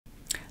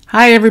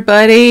Hi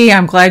everybody,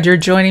 I'm glad you're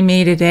joining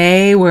me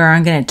today where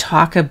I'm going to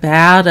talk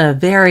about a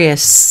very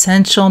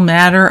essential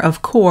matter,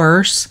 of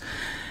course,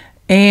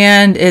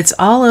 and it's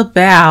all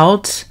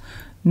about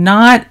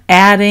not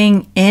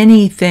adding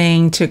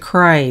anything to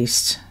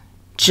Christ,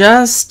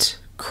 just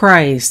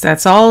Christ.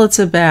 That's all it's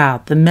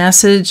about, the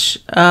message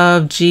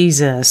of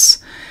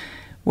Jesus.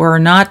 We're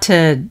not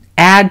to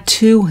add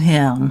to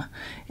Him.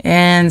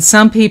 And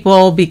some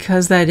people,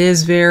 because that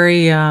is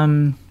very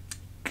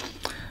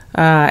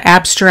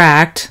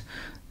abstract,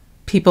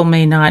 people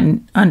may not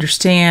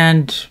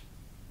understand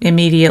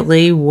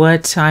immediately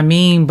what I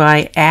mean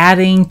by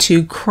adding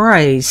to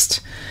Christ.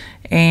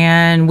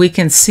 And we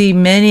can see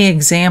many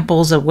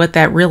examples of what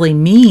that really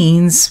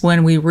means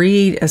when we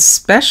read,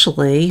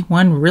 especially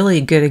one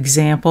really good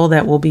example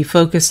that we'll be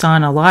focused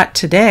on a lot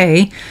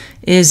today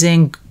is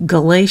in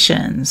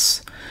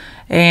Galatians.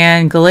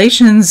 And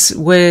Galatians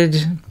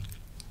would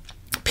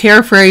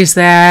paraphrase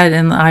that,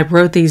 and I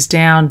wrote these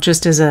down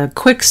just as a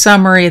quick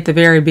summary at the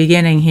very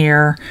beginning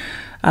here.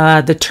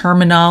 The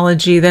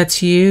terminology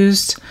that's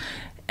used,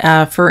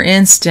 for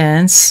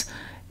instance,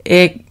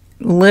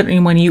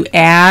 when you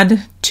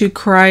add to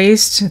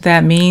Christ,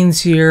 that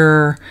means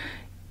you're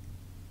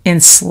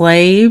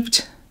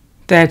enslaved,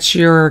 that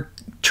you're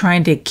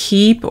trying to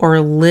keep or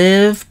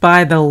live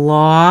by the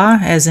law,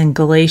 as in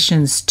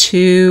Galatians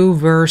 2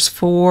 verse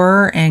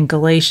 4 and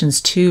Galatians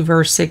 2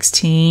 verse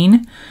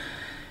 16.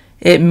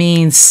 It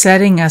means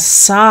setting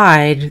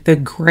aside the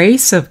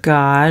grace of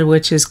God,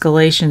 which is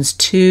Galatians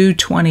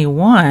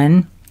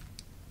 2:21.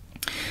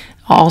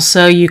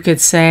 Also, you could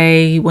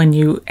say when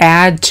you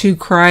add to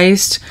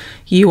Christ,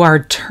 you are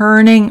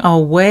turning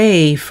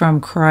away from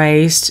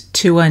Christ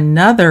to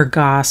another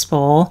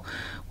gospel,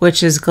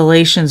 which is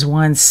Galatians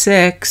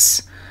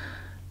 1:6.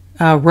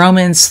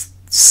 Romans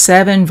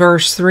 7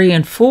 verse 3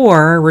 and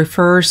 4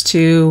 refers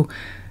to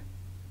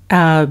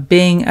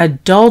being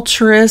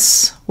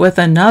adulterous with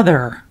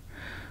another.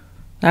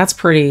 That's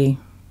pretty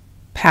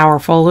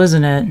powerful,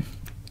 isn't it?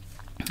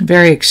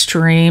 Very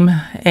extreme.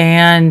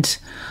 And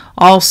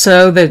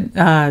also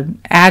the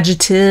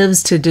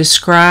adjectives to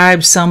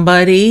describe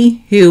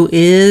somebody who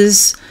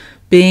is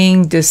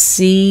being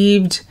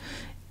deceived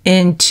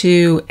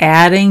into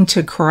adding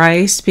to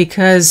Christ,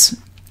 because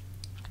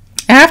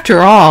after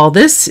all,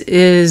 this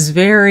is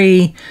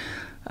very,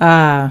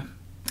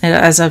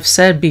 as I've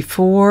said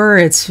before,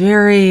 it's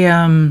very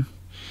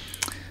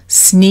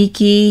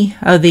sneaky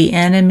of the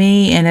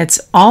enemy, and it's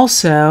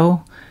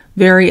also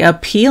very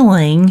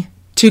appealing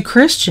to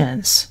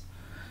Christians.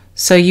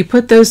 So you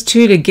put those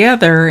two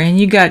together and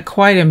you got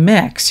quite a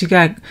mix. You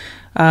got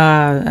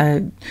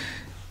a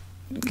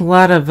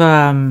lot of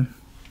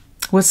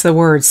what's the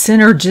word,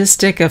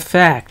 synergistic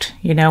effect,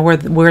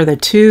 where the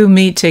two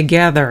meet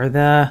together.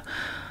 The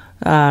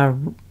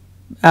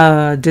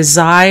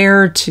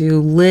desire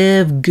to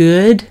live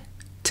good,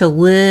 to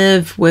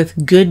live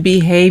with good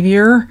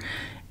behavior,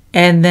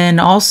 and then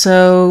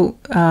also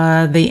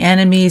the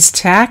enemy's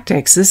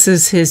tactics. This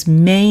is his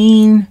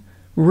main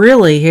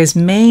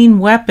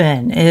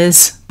weapon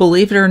is,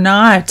 believe it or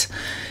not,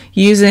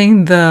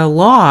 using the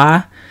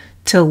law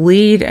to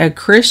lead a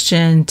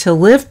Christian to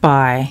live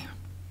by.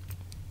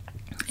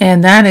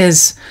 And that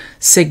is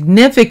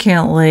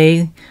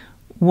significantly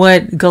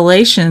what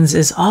Galatians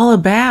is all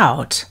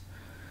about.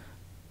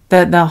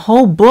 That the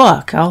whole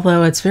book,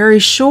 although it's very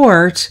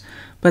short,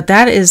 but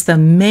that is the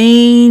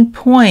main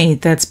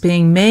point that's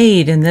being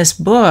made in this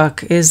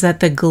book, is that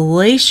the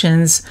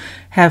Galatians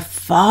have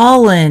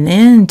fallen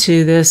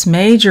into this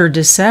major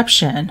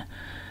deception.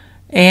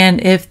 And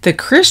if the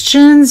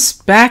Christians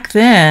back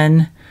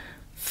then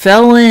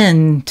fell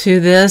into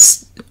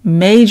this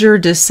major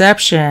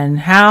deception,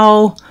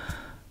 how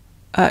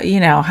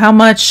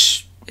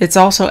much it's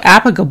also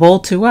applicable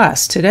to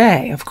us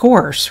today, of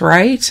course,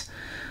 right?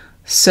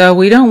 So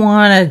we don't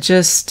want to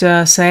just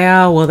say,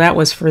 oh, well, that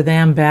was for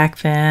them back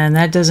then.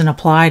 That doesn't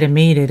apply to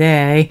me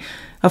today.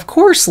 Of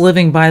course,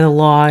 living by the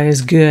law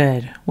is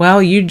good.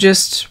 Well, you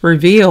just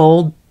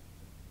revealed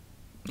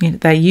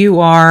that you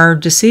are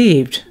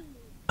deceived.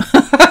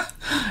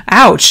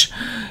 Ouch.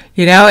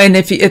 And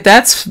if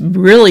that's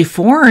really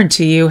foreign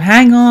to you,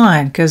 hang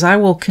on, because I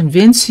will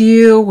convince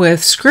you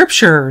with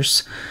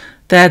scriptures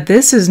that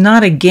this is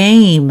not a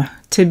game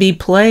to be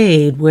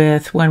played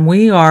with when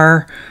we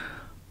are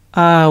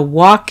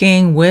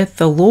walking with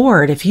the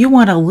Lord. If you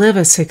want to live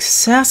a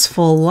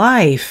successful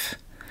life,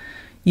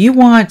 you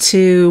want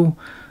to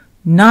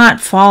not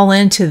fall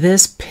into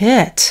this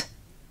pit.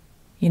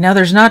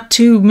 There's not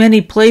too many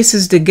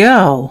places to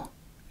go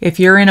if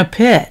you're in a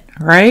pit,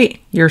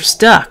 right? You're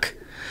stuck.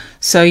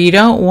 So you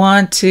don't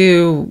want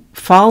to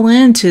fall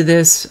into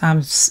this.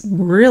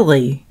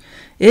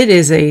 It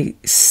is a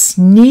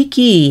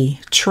sneaky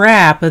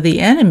trap of the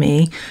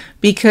enemy,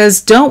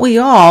 because don't we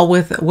all,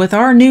 with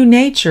our new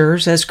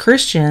natures as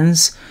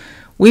Christians,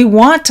 we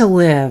want to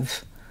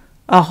live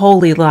a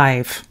holy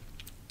life.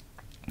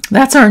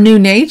 That's our new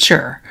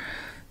nature.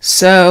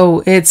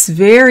 So it's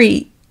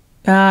very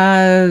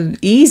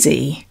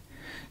easy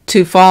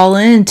to fall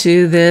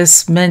into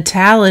this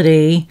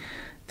mentality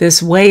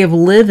this way of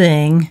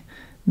living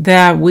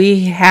that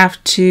we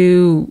have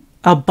to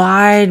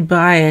abide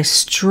by a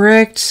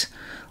strict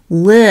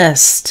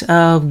list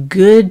of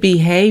good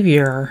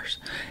behaviors,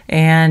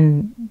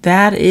 and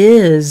that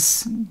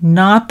is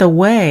not the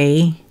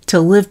way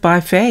to live by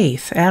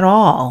faith at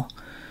all.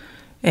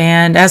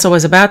 And as I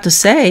was about to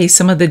say,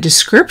 some of the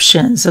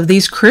descriptions of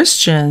these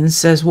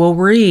Christians, as we'll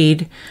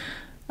read,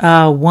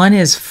 one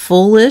is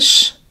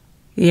foolish.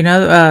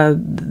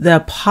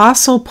 The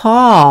Apostle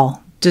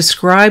Paul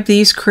described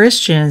these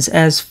Christians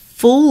as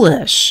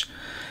foolish,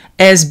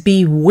 as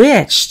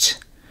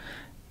bewitched,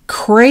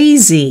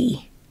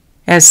 crazy,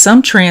 as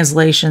some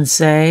translations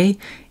say,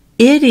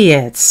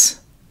 idiots,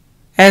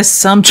 as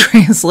some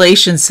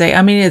translations say.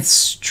 I mean, it's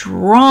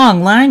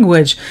strong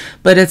language,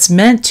 but it's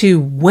meant to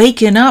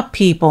waken up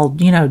people,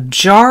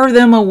 jar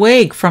them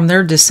awake from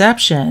their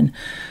deception,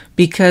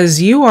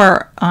 because you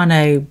are on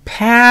a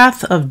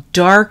path of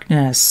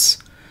darkness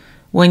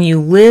when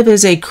you live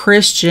as a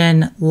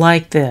Christian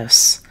like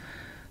this.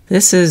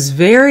 This is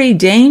very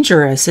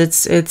dangerous.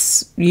 It's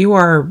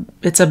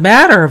a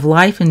matter of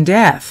life and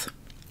death.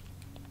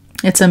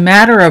 It's a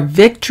matter of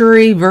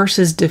victory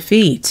versus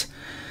defeat.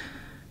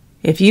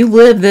 If you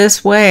live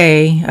this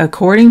way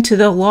according to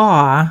the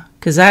law,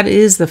 because that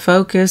is the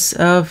focus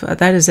of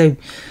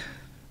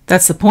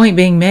that's the point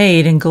being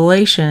made in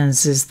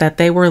Galatians, is that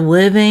they were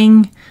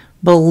living,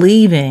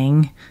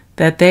 believing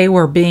that they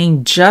were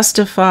being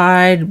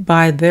justified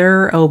by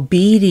their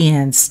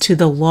obedience to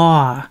the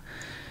law.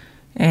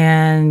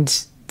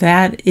 And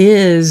that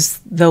is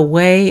the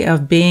way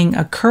of being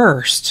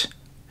accursed,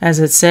 as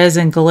it says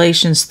in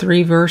Galatians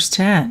 3 verse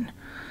 10.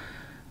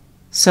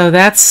 So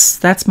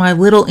that's my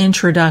little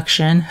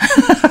introduction.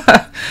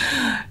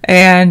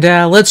 And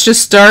let's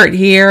just start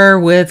here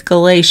with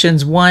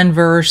Galatians 1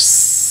 verse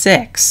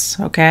 6,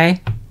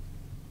 okay?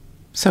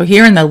 So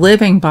here in the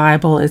Living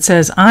Bible, it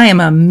says, "I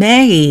am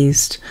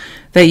amazed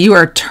that you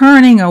are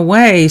turning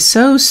away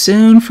so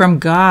soon from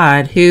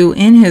God, who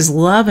in his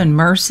love and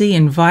mercy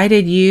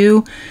invited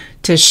you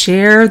to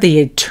share the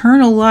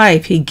eternal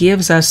life he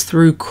gives us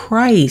through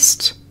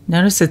Christ."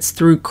 Notice it's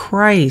through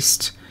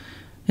Christ.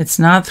 It's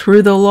not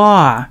through the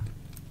law.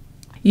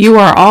 You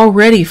are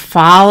already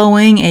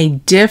following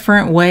a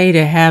different way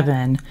to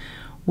heaven,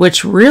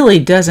 which really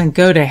doesn't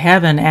go to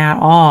heaven at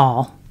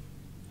all.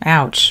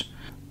 Ouch.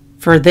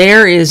 For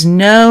there is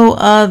no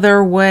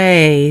other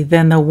way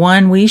than the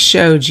one we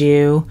showed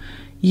you.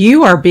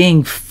 You are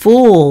being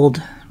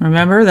fooled.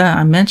 Remember that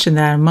I mentioned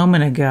that a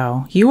moment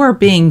ago. You are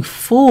being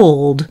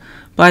fooled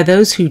by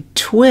those who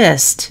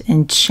twist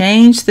and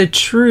change the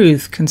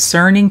truth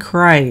concerning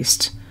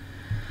Christ.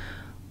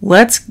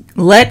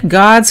 Let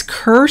God's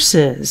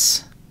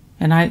curses,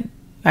 and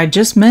I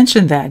just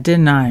mentioned that,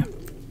 didn't I?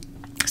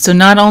 So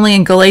not only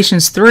in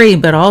Galatians 3,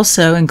 but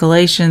also in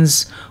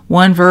Galatians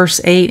 1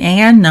 verse 8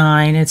 and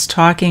 9, it's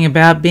talking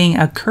about being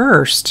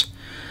accursed.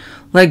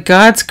 Let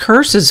God's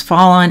curses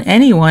fall on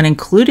anyone,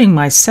 including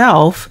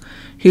myself,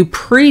 who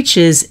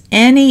preaches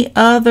any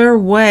other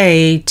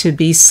way to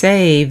be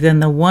saved than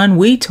the one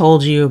we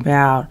told you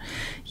about.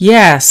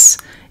 Yes,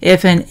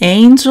 if an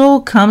angel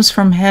comes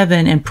from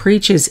heaven and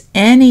preaches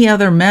any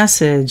other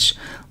message,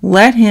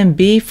 let him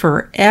be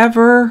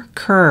forever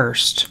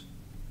cursed.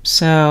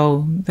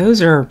 So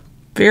those are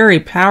very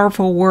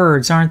powerful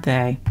words, aren't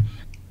they?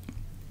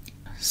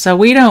 So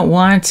we don't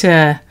want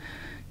to,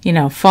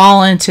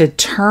 fall into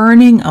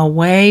turning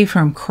away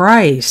from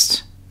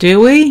Christ,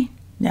 do we?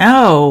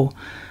 No.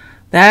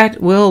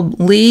 That will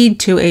lead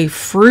to a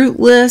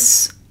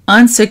fruitless,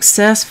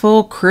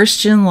 unsuccessful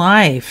Christian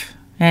life.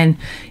 And,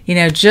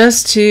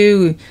 just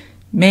to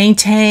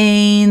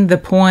maintain the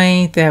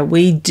point that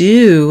we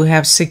do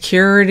have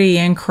security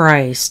in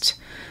Christ,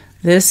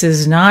 this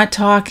is not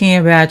talking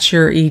about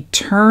your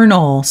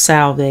eternal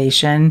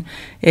salvation.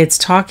 It's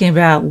talking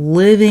about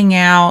living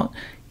out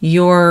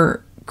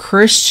your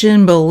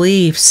Christian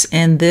beliefs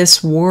in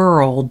this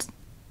world,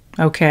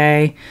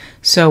 okay?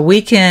 So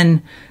we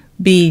can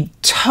be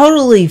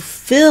totally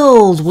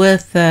filled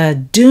with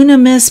the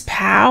dunamis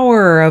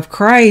power of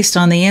Christ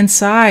on the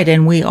inside,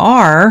 and we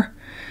are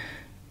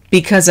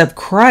because of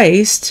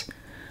Christ.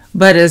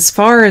 But as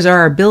far as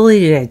our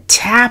ability to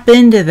tap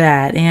into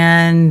that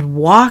and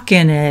walk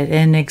in it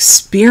and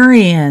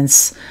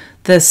experience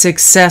the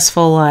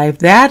successful life,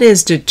 that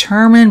is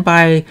determined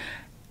by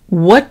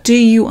what do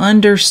you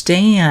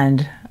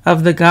understand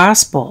of the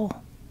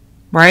gospel,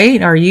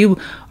 right? Are you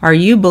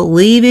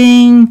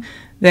believing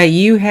that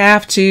you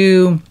have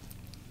to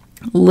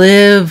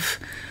live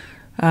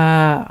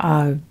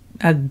a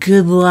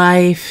good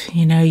life?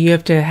 You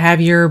have to have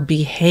your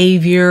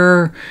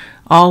behavior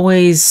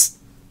always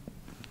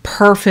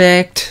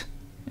perfect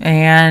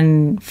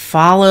and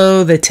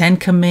follow the 10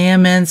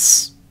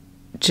 Commandments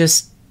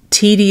just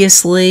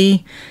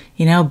tediously,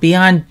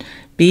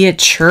 be at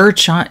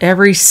church on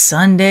every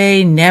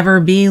Sunday, never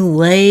be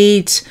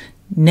late,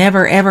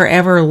 never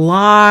ever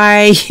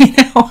lie.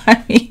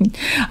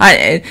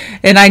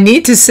 I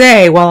need to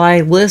say, while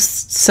I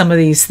list some of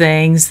these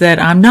things, that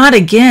I'm not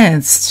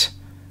against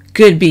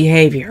good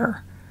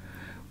behavior,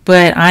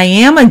 But I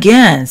am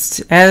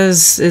against,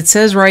 as it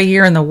says right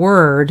here in the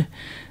word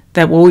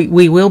that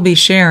we will be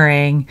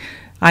sharing,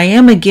 I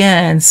am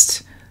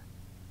against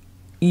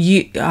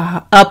you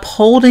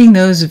upholding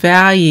those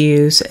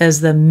values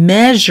as the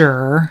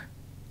measure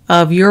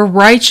of your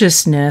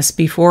righteousness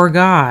before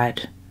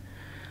God.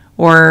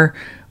 Or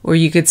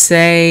you could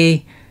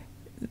say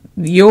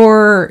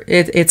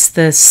it's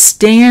the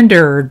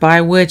standard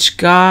by which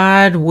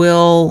God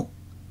will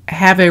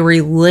have a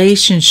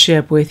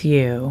relationship with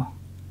you.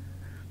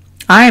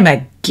 I am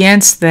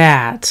against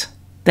that.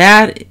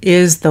 That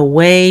is the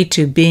way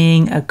to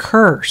being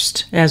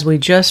accursed, as we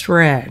just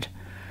read,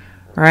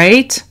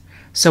 right?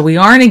 So we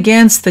aren't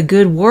against the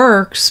good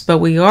works, but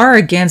we are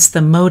against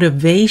the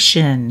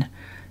motivation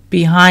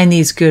behind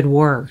these good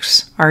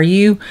works. Are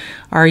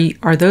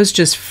those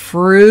just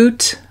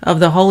fruit of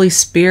the Holy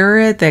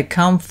Spirit that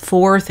come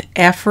forth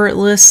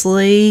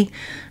effortlessly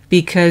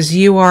because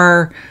you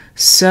are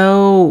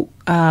so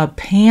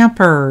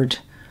pampered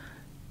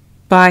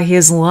by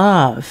His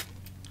love?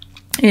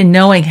 In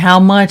knowing how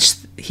much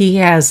He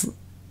has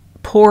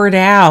poured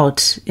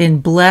out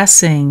in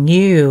blessing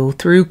you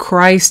through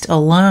Christ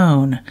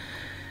alone.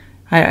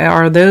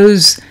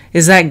 Is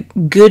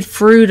that good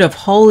fruit of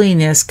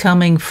holiness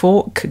coming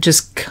forth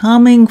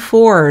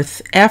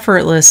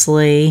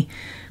effortlessly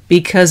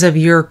because of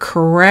your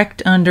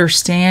correct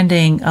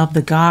understanding of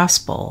the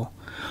gospel?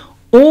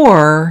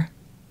 Or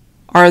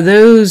are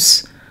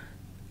those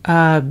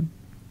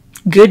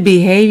good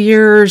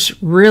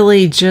behaviors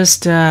really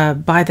just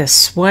by the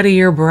sweat of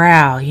your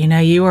brow?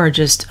 You are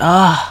just,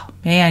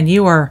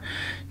 you are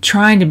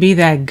trying to be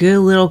that good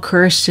little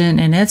Christian,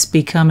 and it's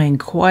becoming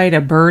quite a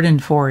burden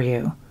for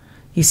you.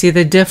 You see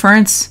the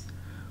difference?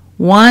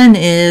 One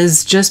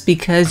is just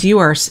because you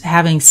are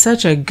having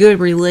such a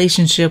good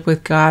relationship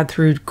with God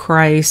through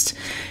Christ,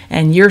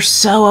 and you're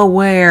so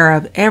aware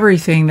of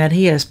everything that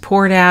He has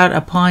poured out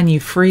upon you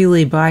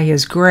freely by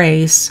His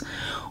grace.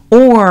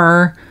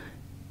 Or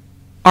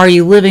are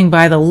you living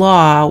by the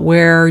law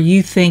where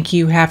you think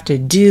you have to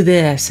do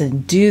this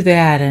and do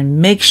that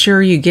and make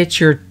sure you get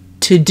your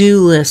to-do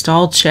list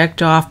all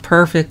checked off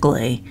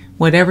perfectly,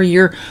 whatever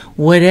your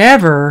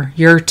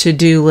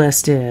to-do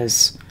list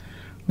is?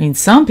 I mean,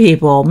 some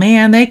people,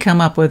 man, they come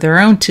up with their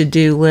own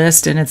to-do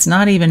list and it's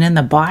not even in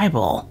the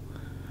Bible.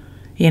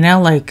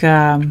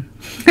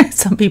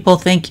 Some people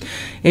think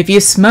if you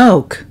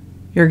smoke,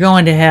 you're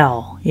going to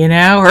hell,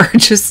 or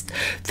just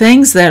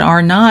things that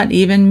are not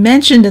even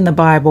mentioned in the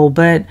Bible.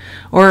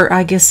 Or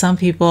I guess some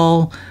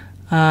people,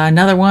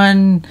 another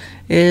one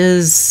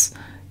is,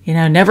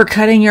 never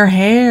cutting your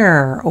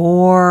hair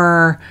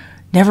or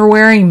never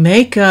wearing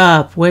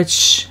makeup,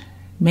 which,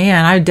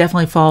 man, I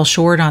definitely fall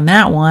short on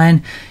that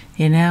one.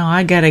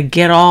 I got to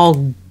get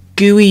all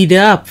gooeyed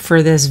up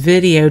for this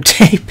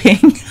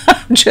videotaping.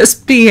 I'm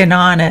just being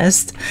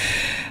honest.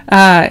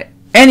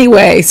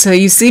 Anyway, so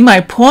you see my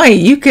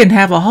point. You can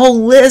have a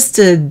whole list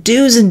of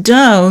do's and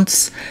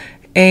don'ts,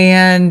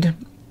 and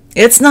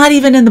it's not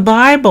even in the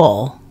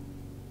Bible.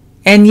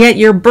 And yet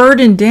you're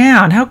burdened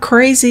down. How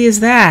crazy is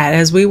that?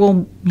 As we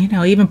will,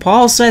 even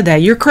Paul said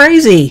that. You're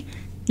crazy.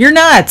 You're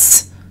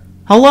nuts.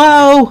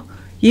 Hello?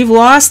 You've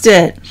lost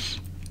it.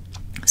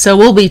 So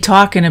we'll be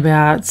talking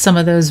about some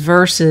of those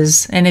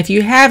verses. And if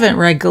you haven't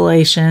read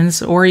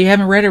Galatians, or you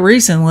haven't read it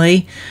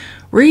recently,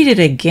 read it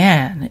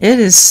again. It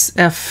is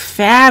a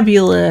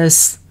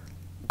fabulous,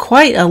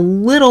 quite a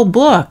little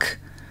book.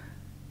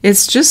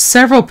 It's just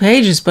several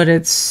pages, but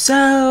it's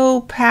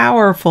so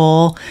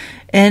powerful,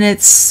 and it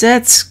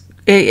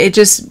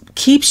just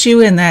keeps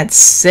you in that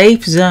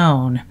safe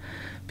zone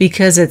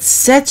because it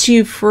sets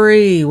you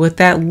free with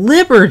that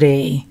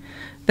liberty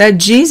that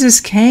Jesus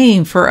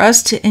came for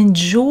us to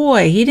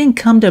enjoy. He didn't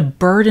come to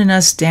burden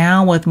us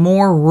down with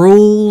more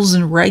rules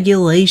and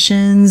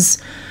regulations.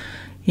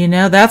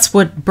 That's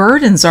what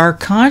burdens our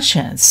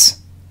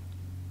conscience.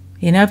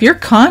 If your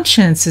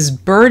conscience is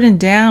burdened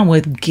down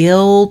with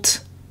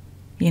guilt,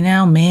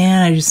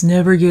 man, I just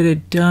never get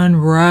it done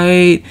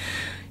right,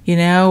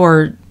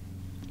 or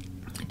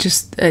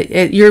just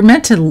you're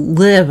meant to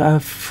live a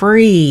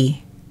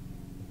free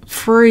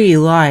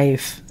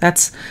life.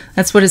 That's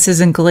what it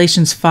says in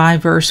Galatians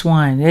 5 verse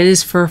 1. It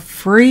is for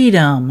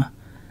freedom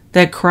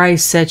that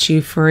Christ sets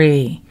you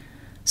free.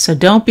 So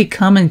don't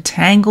become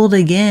entangled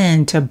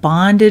again to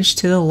bondage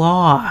to the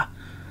law.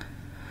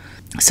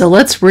 So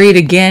let's read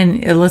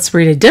again. Let's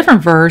read a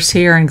different verse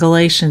here in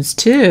Galatians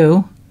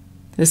 2.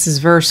 This is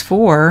verse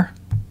 4.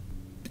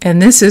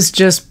 And this is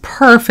just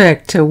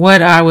perfect to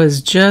what I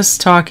was just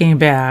talking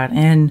about.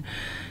 And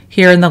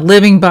here in the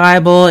Living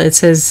Bible, it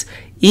says,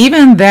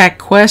 even that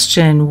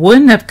question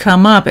wouldn't have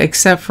come up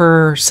except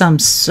for some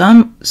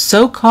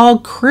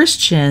so-called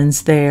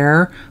Christians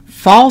there,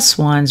 false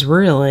ones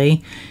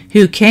really,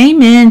 who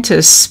came in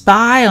to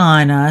spy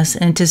on us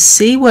and to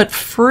see what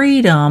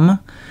freedom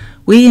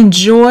we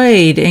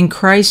enjoyed in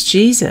Christ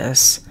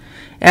Jesus,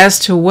 as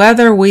to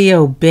whether we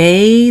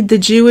obeyed the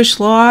Jewish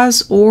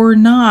laws or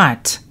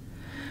not.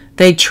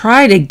 They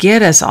try to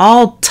get us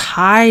all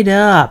tied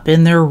up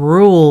in their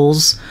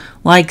rules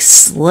like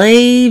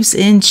slaves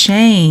in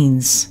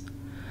chains.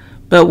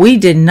 But we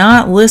did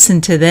not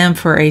listen to them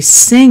for a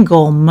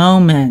single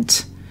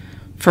moment,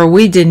 for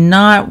we did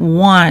not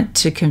want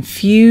to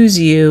confuse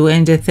you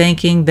into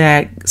thinking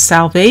that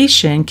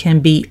salvation can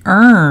be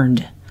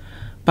earned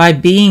by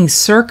being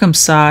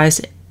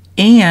circumcised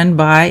and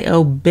by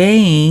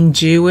obeying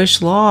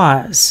Jewish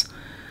laws.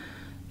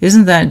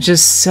 Isn't that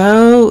just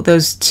so?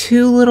 Those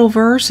two little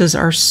verses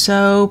are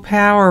so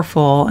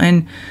powerful.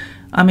 And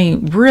I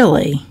mean,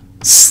 really,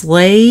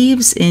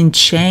 slaves in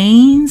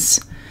chains?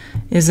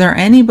 Is there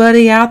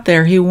anybody out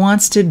there who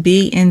wants to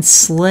be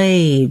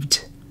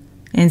enslaved?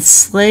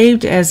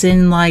 Enslaved as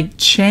in like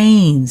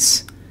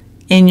chains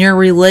in your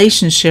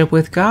relationship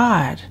with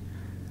God.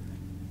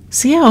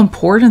 See how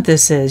important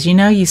this is. You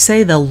know, you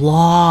say the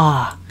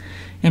law,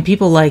 and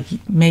people like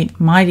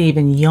might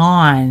even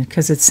yawn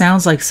because it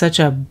sounds like such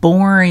a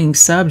boring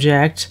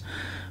subject,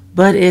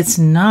 but it's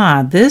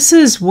not. This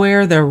is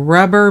where the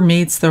rubber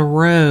meets the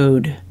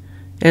road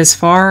as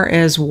far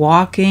as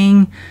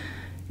walking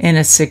in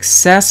a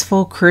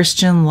successful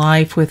Christian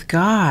life with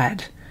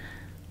God.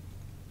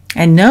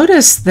 And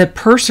notice the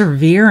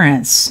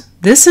perseverance.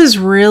 This is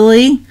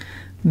really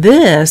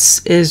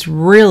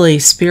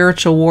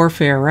spiritual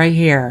warfare right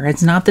here.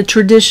 It's not the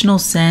traditional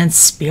sense,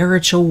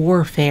 spiritual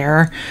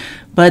warfare,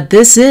 but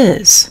this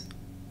is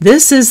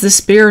the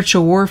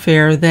spiritual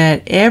warfare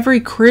that every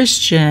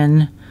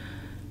Christian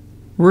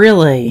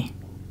really,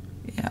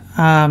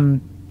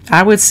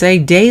 I would say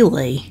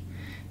daily,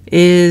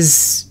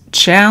 is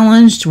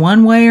challenged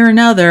one way or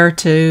another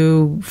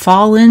to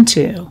fall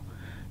into.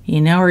 You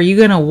know, are you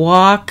going to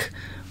walk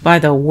by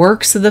the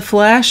works of the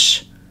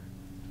flesh,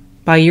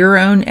 by your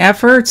own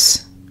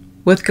efforts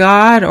with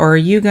God, or are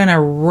you going to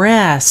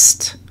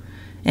rest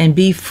and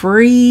be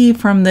free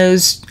from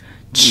those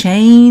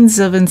chains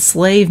of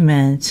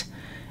enslavement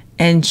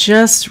and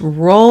just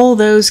roll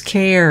those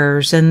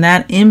cares and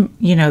that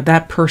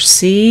that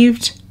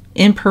perceived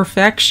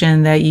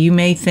imperfection that you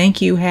may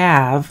think you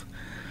have,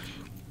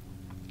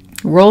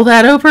 roll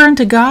that over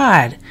into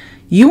God.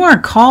 You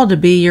aren't called to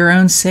be your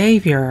own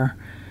savior.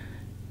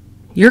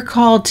 You're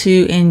called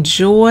to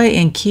enjoy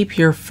and keep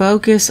your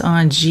focus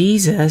on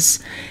Jesus,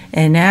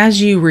 and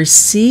as you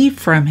receive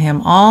from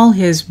Him all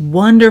His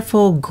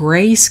wonderful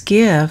grace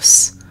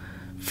gifts,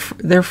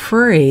 they're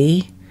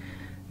free,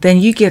 then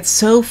you get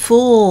so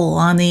full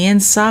on the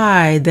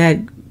inside that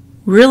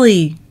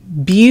really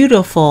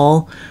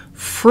beautiful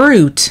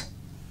fruit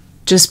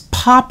just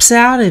pops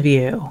out of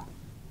you.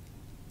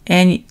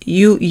 And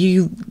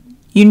you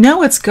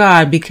know it's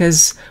God,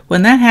 because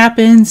when that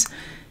happens,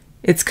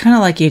 it's kind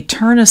of like you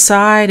turn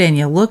aside and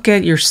you look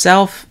at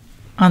yourself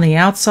on the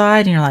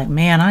outside and you're like,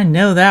 man, I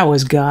know that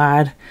was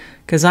God,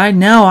 because I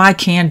know I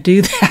can't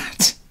do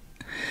that.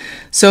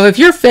 So if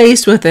you're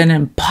faced with an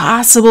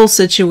impossible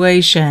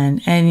situation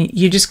and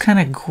you just kind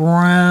of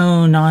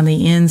groan on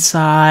the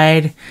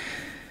inside,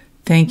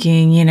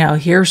 thinking,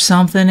 here's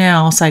something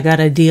else I got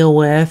to deal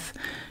with.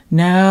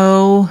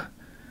 No,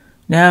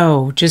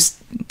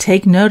 just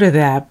take note of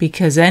that,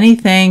 because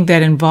anything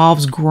that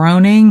involves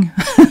groaning,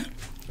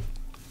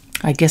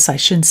 I guess I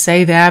shouldn't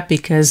say that,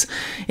 because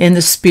in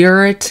the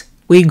Spirit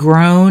we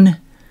groan,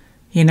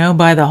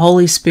 by the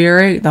Holy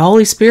Spirit. The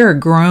Holy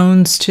Spirit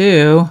groans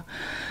too,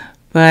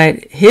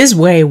 but His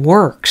way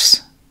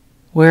works.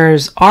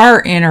 Whereas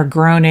our inner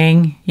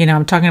groaning,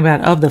 I'm talking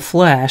about of the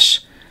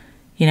flesh,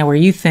 where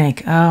you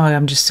think, oh,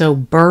 I'm just so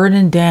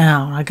burdened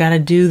down, I got to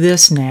do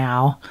this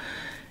now.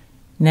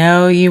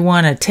 No, you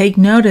want to take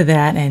note of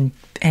that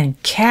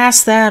and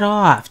cast that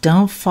off.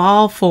 Don't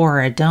fall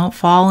for it. Don't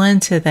fall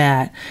into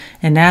that.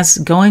 And that's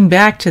going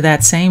back to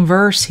that same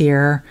verse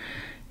here.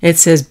 It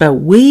says, but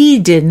we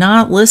did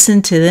not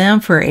listen to them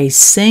for a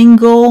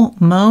single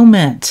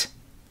moment.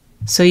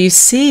 So you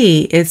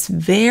see, it's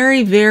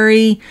very,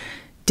 very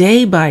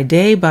day by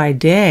day by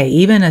day,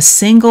 even a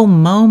single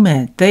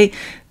moment.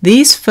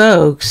 These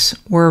folks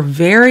were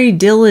very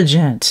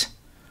diligent.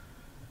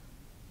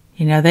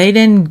 They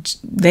didn't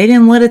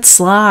let it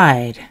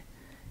slide.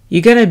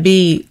 You got to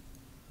be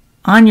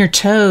on your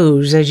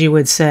toes, as you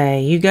would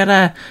say. You got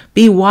to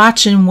be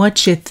watching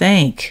what you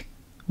think.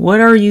 What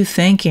are you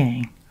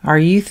thinking? Are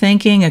you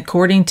thinking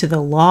according to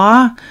the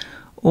law,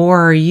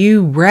 or are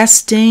you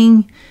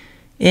resting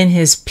in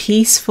His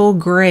peaceful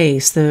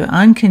grace, the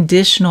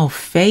unconditional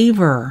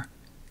favor?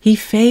 He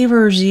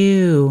favors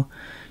you.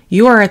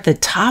 You are at the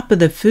top of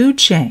the food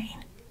chain.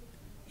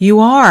 You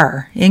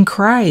are in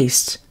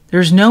Christ.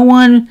 There's no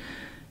one,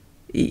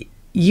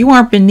 you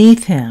aren't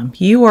beneath Him.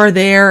 You are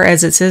there,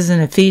 as it says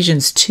in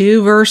Ephesians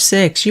 2 verse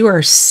 6, you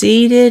are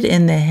seated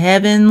in the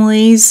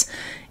heavenlies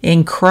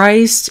in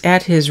Christ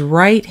at His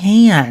right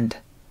hand.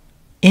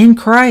 In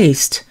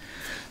Christ.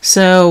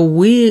 So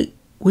we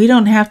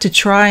don't have to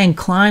try and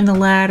climb the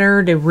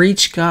ladder to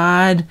reach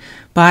God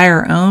by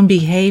our own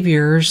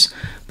behaviors,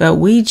 but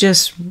we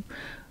just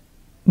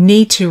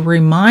need to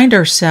remind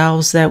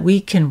ourselves that we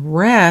can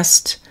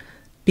rest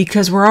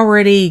because we're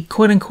already,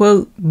 quote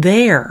unquote,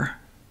 there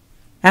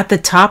at the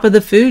top of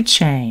the food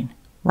chain,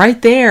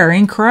 right there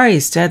in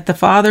Christ at the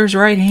Father's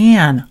right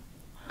hand.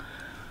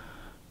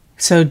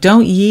 So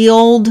don't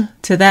yield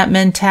to that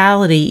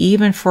mentality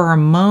even for a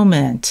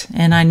moment.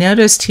 And I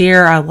noticed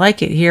here, I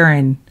like it here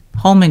in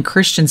Holman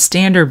Christian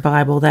Standard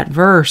Bible, that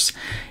verse,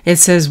 it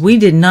says, we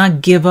did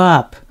not give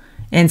up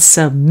and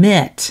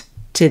submit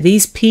to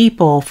these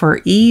people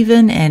for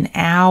even an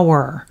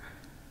hour,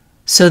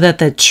 so that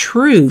the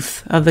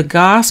truth of the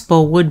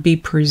gospel would be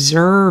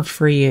preserved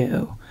for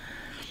you.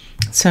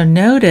 So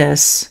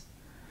notice,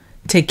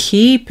 to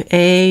keep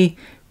a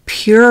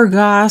pure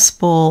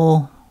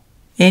gospel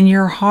in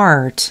your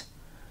heart,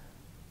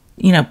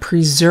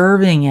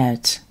 preserving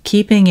it,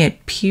 keeping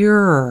it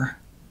pure,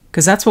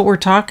 because that's what we're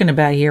talking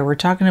about here. We're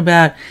talking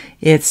about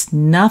it's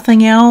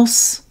nothing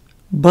else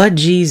but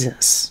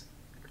Jesus.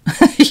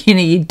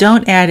 You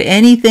don't add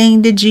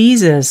anything to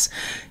Jesus.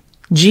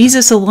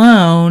 Jesus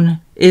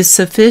alone is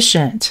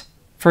sufficient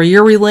for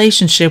your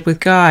relationship with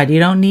God. You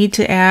don't need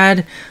to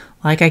add,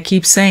 like I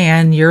keep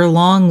saying, your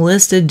long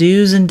list of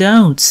do's and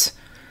don'ts.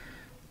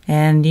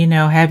 And,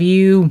 have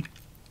you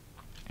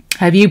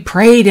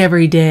prayed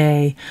every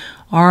day?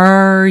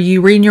 Are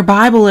you reading your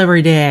Bible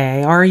every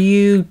day? Are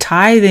you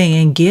tithing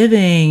and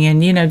giving?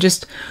 And,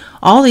 just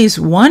all these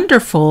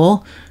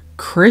wonderful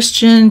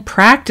Christian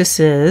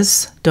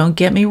practices, don't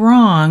get me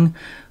wrong,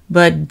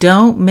 but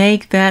don't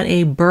make that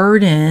a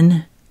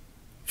burden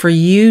for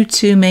you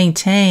to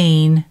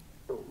maintain,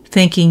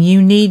 thinking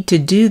you need to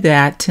do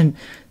that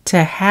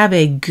to have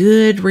a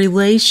good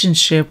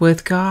relationship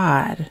with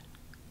God.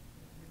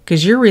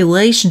 Because your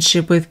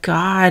relationship with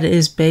God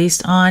is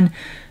based on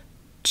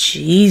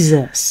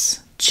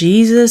Jesus.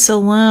 Jesus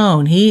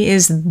alone. He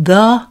is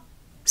the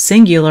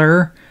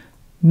singular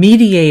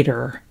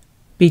mediator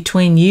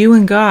between you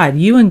and God.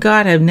 You and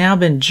God have now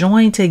been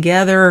joined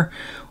together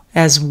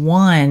as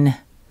one.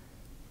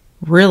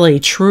 Really,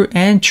 true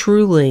and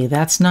truly.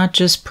 That's not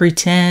just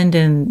pretend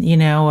and,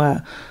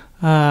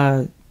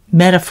 a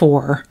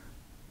metaphor.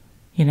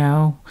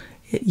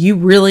 You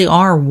really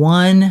are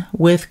one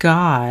with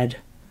God.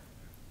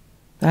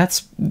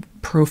 That's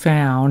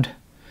profound.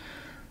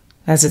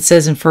 As it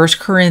says in 1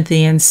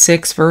 Corinthians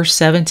 6, verse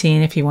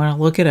 17, if you want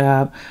to look it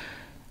up.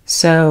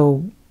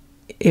 So,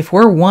 if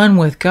we're one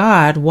with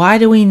God, why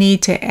do we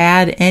need to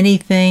add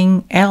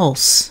anything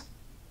else?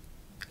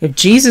 If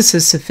Jesus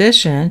is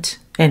sufficient,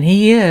 and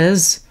He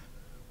is,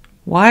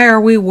 why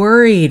are we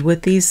worried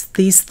with these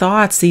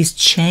thoughts, these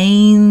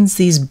chains,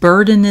 these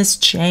burdenous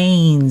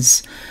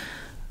chains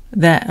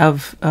that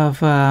of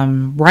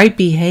right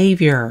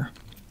behavior,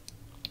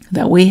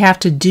 that we have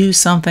to do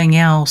something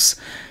else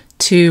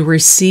to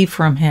receive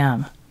from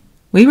Him?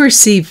 We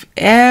receive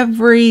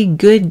every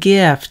good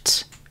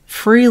gift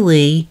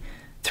freely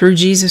through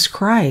Jesus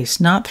Christ,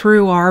 not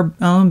through our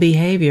own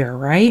behavior,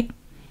 right?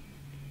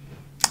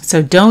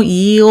 So don't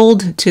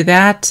yield to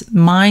that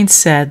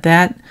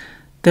mindset,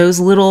 those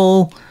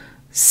little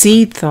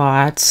seed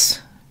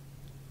thoughts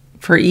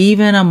for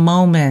even a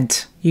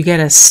moment. You got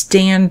to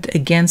stand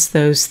against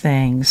those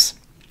things,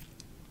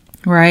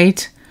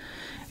 right?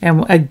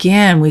 And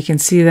again, we can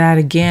see that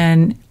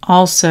again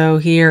also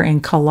here in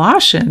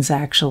Colossians,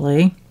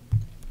 actually.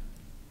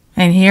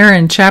 And here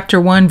in chapter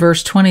 1,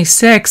 verse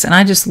 26, and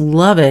I just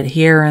love it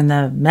here in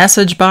the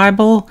Message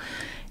Bible,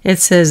 it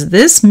says,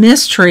 this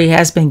mystery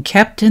has been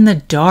kept in the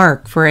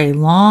dark for a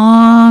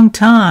long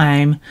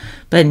time,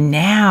 but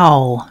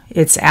now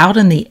it's out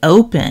in the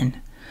open.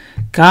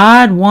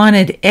 God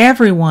wanted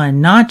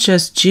everyone, not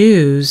just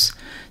Jews,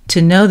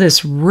 to know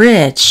this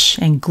rich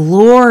and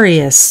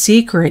glorious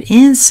secret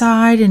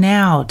inside and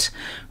out,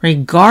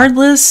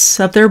 regardless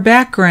of their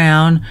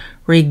background,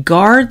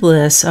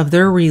 regardless of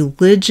their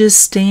religious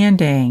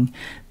standing.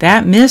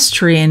 That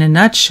mystery in a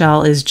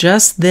nutshell is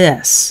just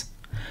this: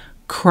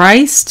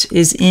 Christ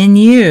is in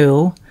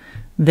you,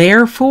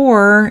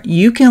 therefore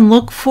you can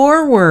look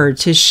forward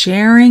to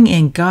sharing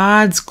in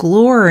God's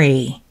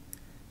glory.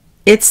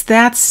 It's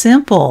that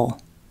simple.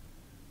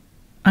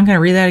 I'm going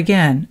to read that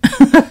again.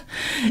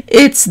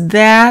 It's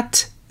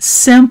that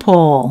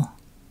simple.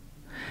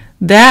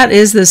 That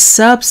is the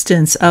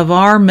substance of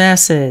our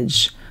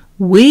message.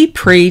 We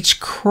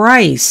preach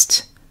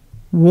Christ,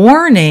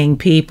 warning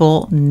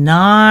people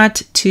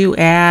not to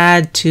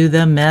add to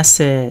the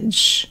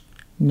message.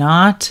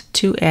 Not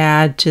to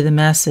add to the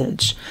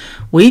message.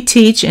 We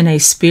teach in a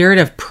spirit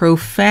of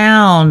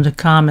profound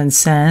common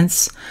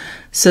sense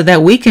so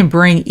that we can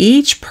bring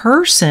each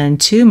person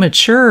to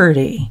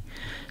maturity.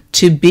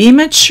 To be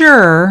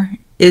mature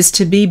is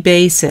to be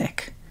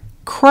basic.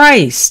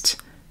 Christ,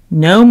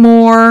 no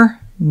more,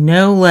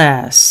 no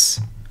less.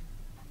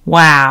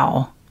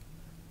 Wow.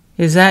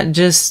 Is that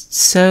just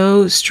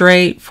so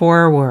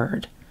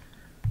straightforward?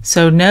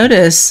 So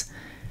notice,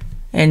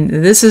 and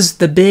this is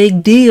the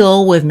big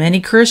deal with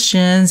many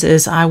Christians,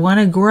 is I want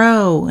to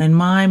grow in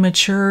my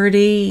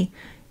maturity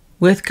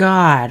with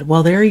God.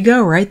 Well, there you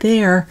go, right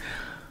there.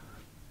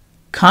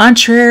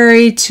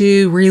 Contrary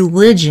to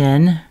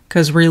religion,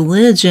 because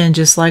religion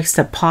just likes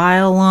to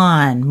pile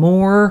on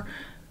more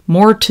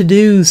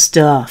to-do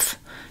stuff.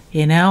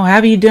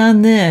 Have you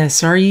done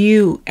this? Are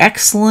you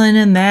excellent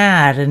in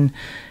that? And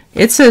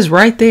it says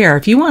right there,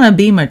 if you want to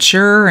be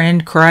mature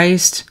in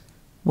Christ,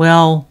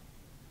 well,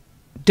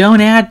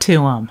 don't add to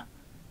them.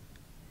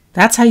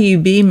 That's how you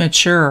be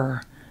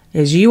mature,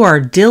 is you are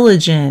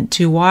diligent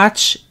to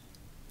watch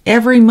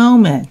every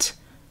moment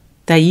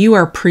that you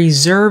are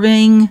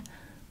preserving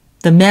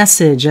the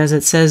message, as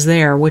it says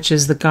there, which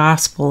is the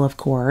gospel, of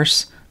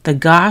course, the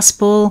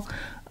gospel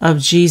of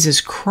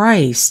Jesus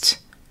Christ.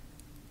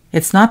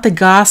 It's not the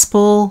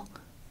gospel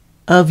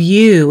of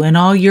you and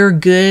all your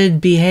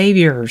good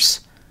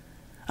behaviors.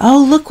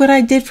 Oh, look what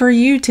I did for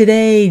you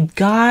today.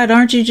 God,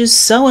 aren't you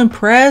just so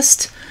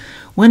impressed?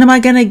 When am I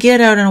going to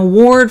get an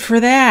award for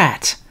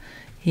that?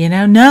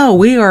 No,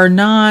 we are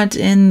not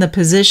in the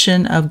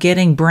position of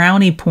getting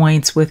brownie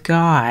points with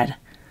God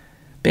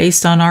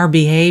based on our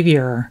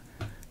behavior.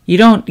 You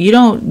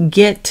don't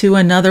get to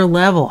another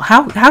level.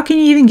 How can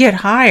you even get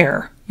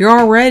higher? You're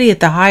already at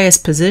the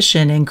highest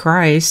position in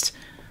Christ.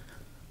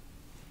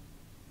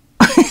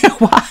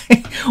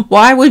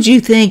 Why would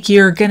you think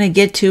you're going to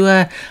get to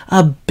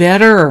a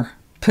better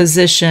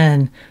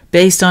position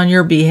based on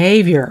your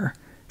behavior?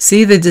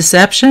 See the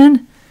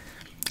deception?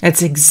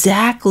 It's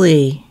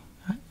exactly,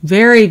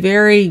 very,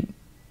 very,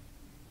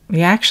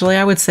 actually,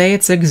 I would say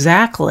it's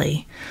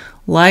exactly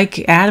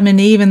like Adam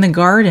and Eve in the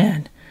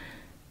garden.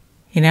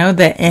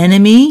 The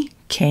enemy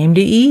came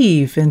to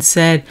Eve and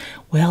said,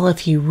 well,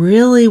 if you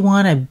really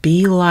want to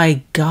be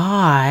like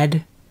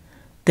God,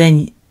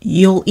 then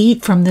you'll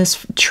eat from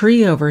this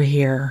tree over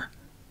here.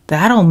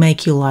 That'll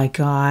make you like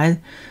God.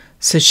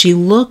 So she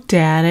looked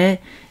at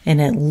it and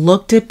it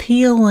looked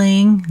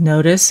appealing.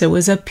 Notice it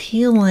was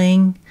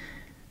appealing.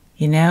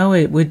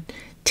 It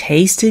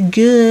tasted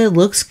good,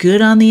 looks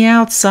good on the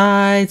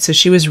outside. So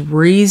she was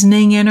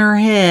reasoning in her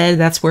head.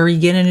 That's where you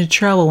get into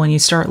trouble, when you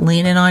start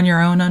leaning on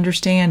your own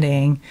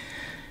understanding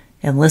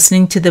and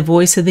listening to the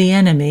voice of the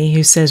enemy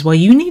who says, well,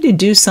 you need to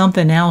do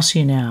something else,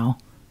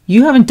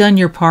 You haven't done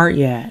your part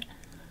yet.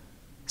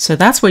 So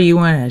that's where you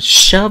want to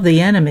shove the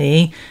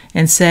enemy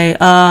and say,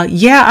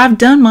 yeah, I've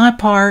done my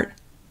part.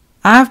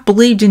 I've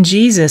believed in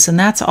Jesus, and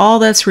that's all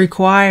that's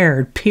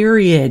required,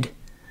 period.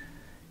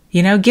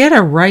 Get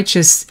a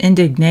righteous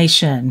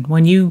indignation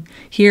when you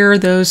hear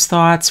those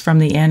thoughts from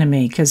the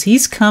enemy, because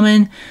he's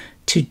coming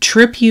to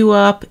trip you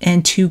up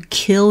and to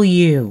kill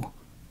you.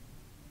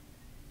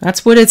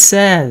 That's what it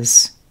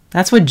says.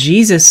 That's what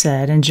Jesus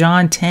said in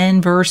John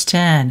 10, verse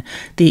 10.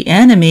 The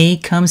enemy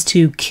comes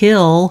to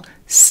kill,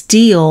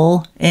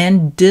 steal,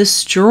 and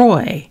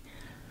destroy.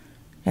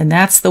 And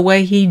that's the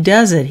way he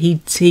does it.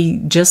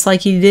 He just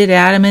like he did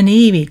Adam and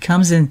Eve, he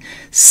comes in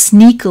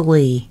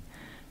sneakily,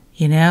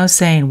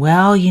 saying,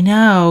 well,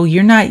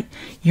 you're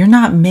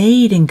not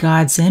made in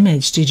God's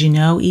image. Did you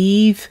know,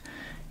 Eve?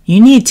 You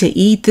need to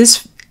eat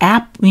this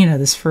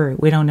this fruit.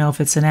 We don't know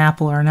if it's an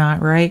apple or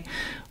not, right?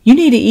 You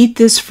need to eat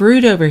this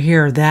fruit over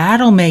here.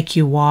 That'll make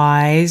you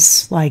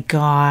wise like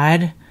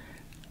God.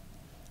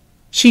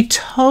 She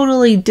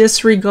totally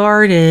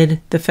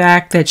disregarded the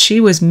fact that she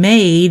was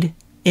made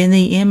in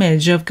the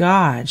image of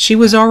God. She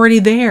was already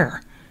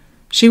there.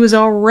 She was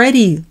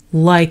already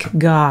like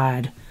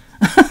God.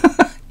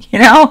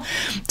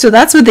 So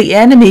that's what the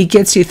enemy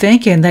gets you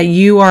thinking, that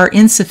you are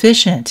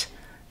insufficient,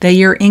 that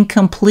you're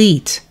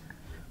incomplete,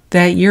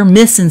 that you're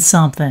missing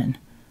something.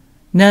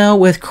 No,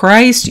 with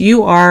Christ,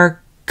 you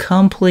are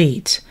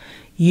complete.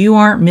 You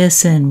aren't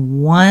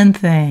missing one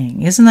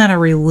thing. Isn't that a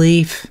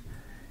relief?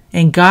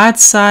 In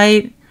God's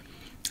sight,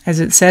 as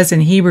it says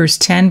in Hebrews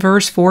 10,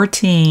 verse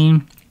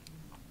 14,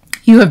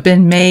 you have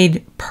been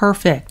made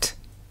perfect.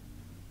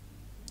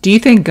 Do you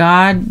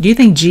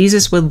think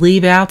Jesus would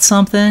leave out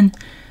something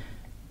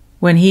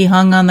when he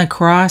hung on the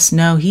cross?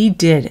 No, he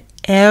did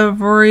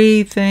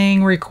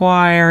everything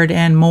required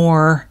and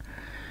more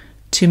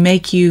to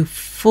make you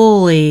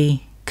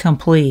fully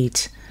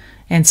complete.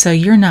 And so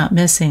you're not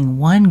missing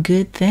one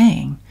good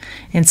thing.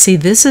 And see,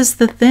 this is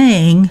the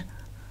thing,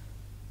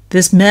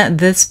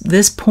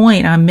 this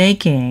point I'm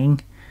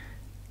making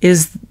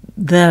is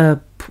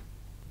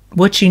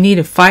what you need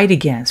to fight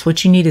against,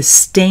 what you need to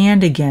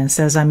stand against,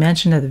 as I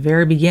mentioned at the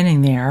very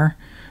beginning there,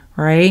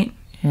 right?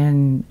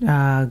 In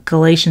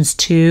Galatians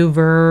 1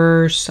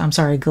 verse,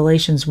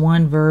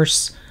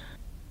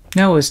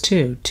 no, it was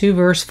 2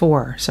 verse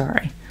 4,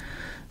 sorry.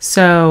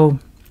 So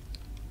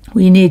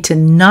we need to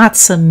not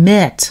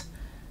submit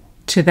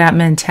to that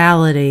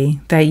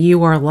mentality that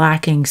you are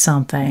lacking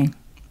something,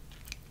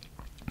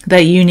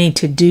 that you need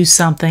to do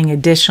something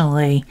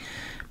additionally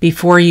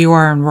before you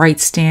are in right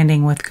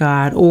standing with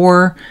God,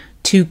 or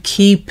to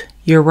keep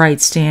your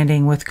right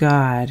standing with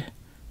God.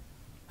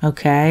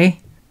 Okay?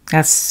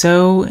 That's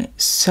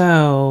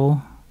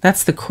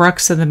that's the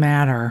crux of the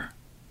matter.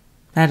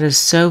 That is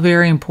so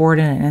very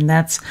important, and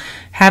that's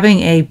having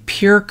a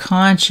pure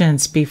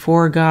conscience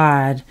before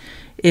God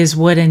is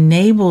what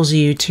enables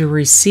you to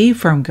receive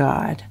from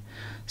God.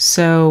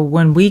 So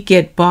when we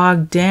get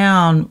bogged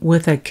down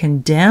with a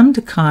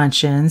condemned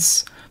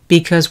conscience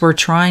because we're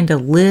trying to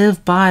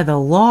live by the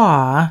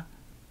law,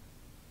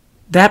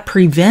 that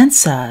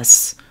prevents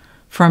us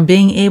from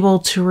being able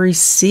to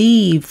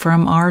receive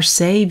from our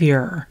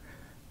Savior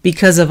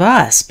because of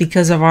us,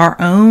 because of our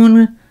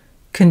own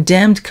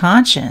condemned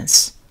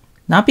conscience.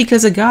 Not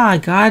because of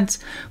God. God's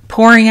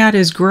pouring out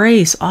his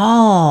grace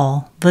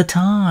all the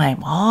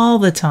time, all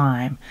the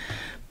time.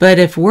 But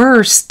if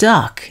we're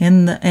stuck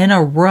in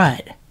a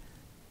rut,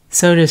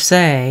 so to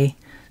say,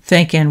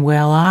 thinking,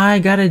 well, I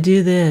got to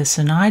do this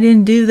and I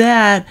didn't do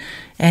that,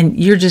 and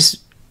you're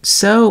just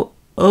so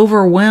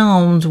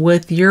overwhelmed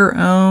with your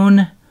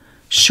own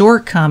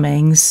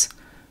shortcomings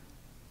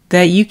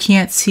that you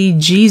can't see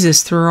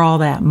Jesus through all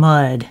that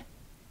mud.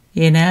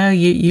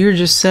 You're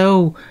just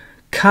so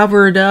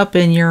covered up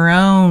in your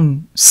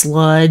own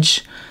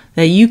sludge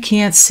that you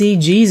can't see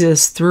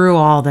Jesus through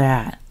all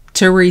that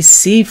to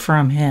receive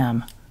from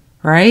him,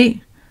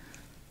 right?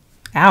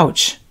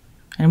 Ouch.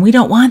 And we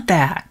don't want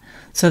that.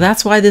 So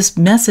that's why this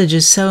message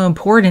is so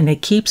important.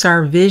 It keeps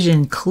our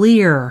vision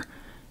clear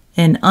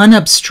and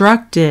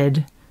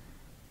unobstructed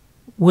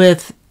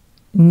with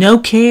no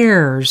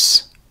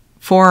cares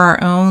for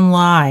our own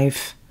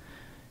life.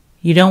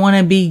 You don't want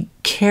to be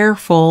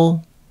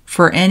careful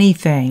for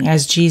anything,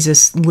 as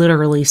Jesus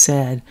literally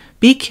said.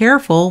 Be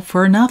careful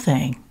for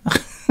nothing,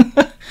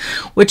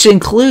 which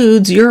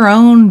includes your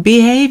own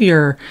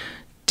behavior.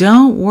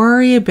 Don't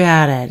worry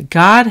about it.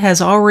 God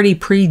has already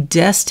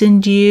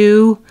predestined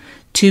you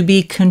to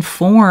be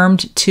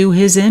conformed to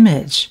his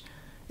image.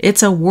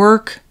 It's a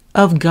work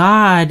of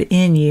God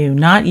in you,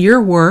 not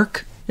your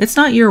work. It's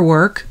not your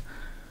work.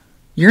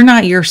 You're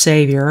not your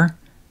Savior.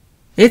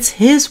 It's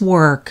his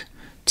work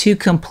to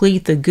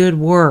complete the good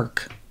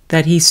work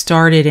that he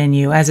started in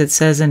you, as it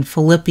says in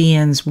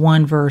Philippians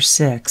 1 verse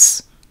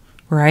 6,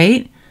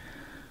 right?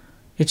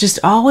 It just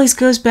always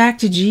goes back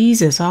to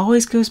Jesus,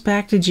 always goes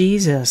back to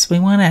Jesus. We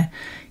want to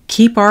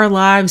keep our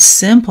lives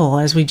simple,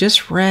 as we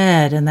just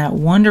read in that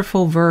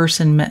wonderful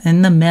verse in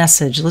the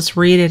message. Let's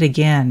read it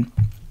again.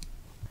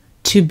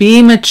 To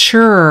be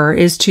mature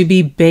is to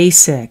be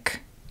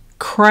basic.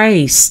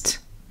 Christ,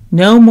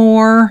 no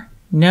more,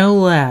 no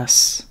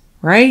less,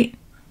 right?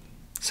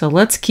 So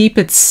let's keep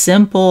it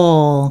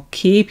simple.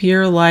 Keep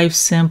your life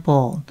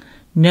simple.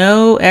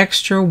 No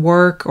extra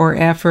work or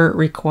effort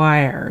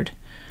required.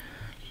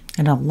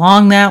 And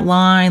along that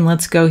line,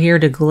 let's go here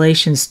to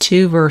Galatians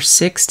 2 verse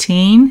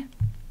 16.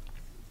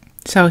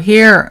 So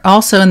here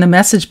also in the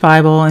Message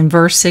Bible in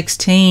verse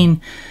 16,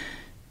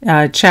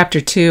 chapter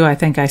 2, I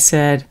think I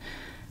said,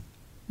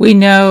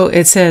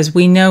 it says,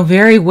 we know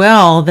very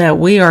well that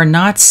we are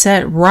not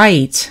set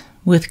right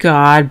with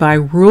God by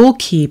rule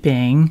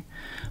keeping,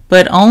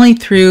 but only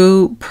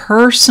through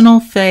personal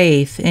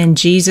faith in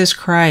Jesus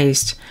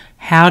Christ.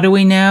 How do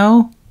we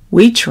know?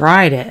 We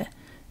tried it,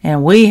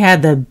 and we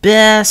had the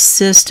best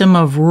system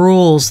of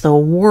rules the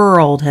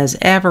world has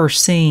ever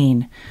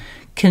seen.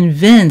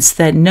 Convinced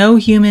that no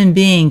human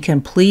being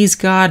can please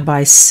God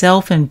by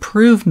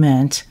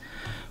self-improvement,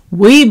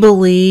 we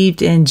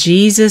believed in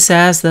Jesus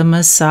as the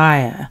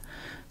Messiah,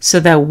 so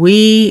that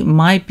we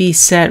might be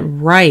set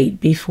right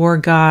before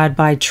God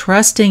by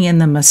trusting in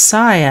the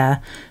Messiah,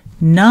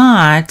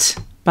 not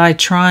by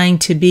trying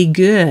to be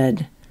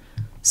good.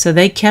 So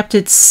they kept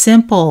it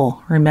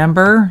simple,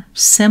 remember?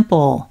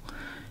 Simple.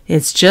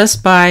 It's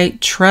just by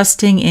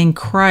trusting in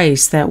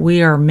Christ that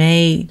we are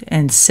made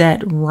and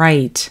set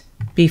right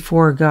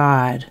before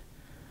God.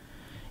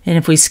 And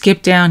if we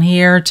skip down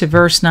here to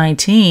verse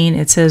 19,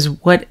 it says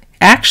what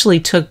actually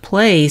took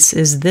place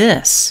is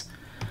this.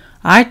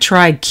 I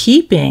tried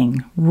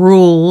keeping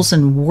rules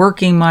and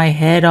working my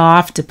head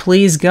off to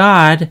please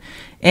God,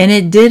 and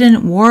it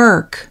didn't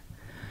work.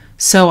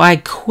 So I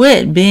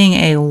quit being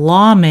a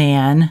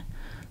lawman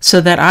so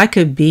that I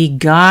could be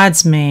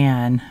God's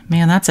man.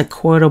 Man, that's a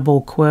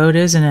quotable quote,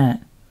 isn't it?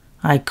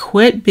 I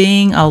quit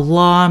being a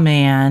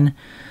lawman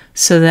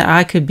so that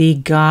I could be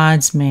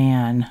God's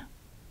man.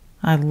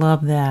 I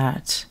love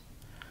that.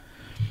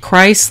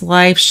 Christ's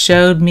life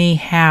showed me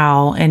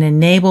how and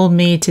enabled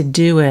me to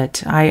do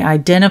it. I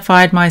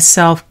identified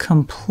myself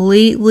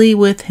completely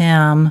with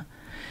him.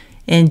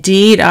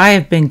 Indeed, I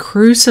have been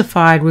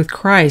crucified with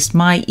Christ.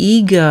 My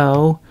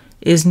ego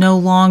is no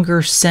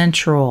longer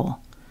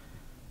central.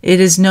 It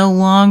is no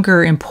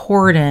longer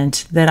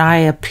important that I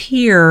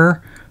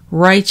appear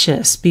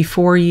righteous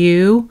before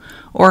you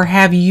or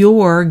have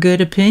your good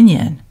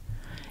opinion.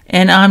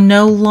 And I'm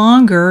no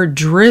longer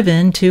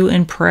driven to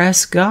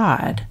impress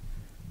God.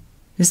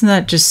 Isn't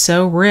that just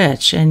so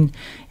rich? And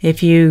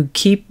if you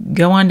keep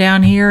going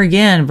down here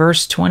again,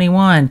 verse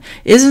 21,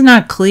 is it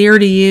not clear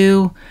to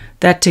you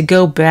that to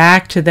go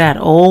back to that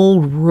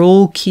old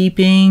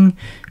rule-keeping,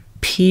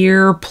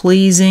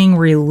 peer-pleasing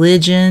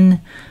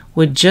religion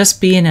would just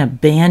be an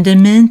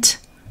abandonment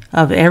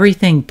of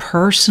everything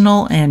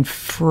personal and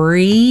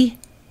free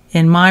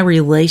in my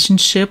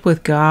relationship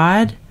with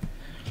God?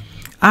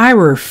 I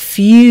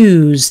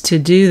refuse to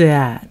do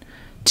that,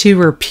 to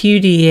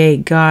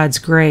repudiate God's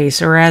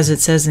grace, or as it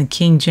says in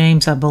King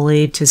James, I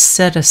believe, to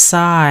set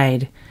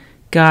aside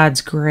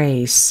God's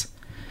grace.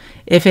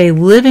 If a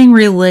living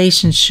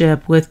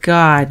relationship with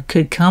God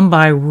could come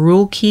by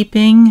rule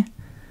keeping,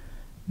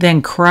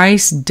 then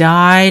Christ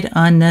died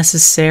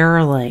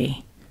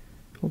unnecessarily.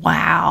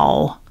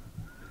 Wow.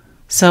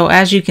 So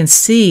as you can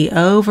see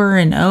over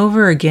and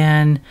over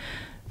again,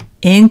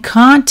 in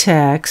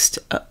context,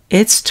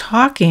 it's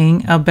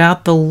talking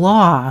about the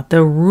law,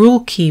 the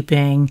rule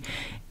keeping.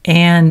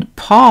 And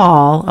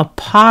Paul,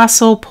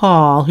 Apostle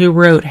Paul, who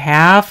wrote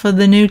half of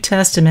the New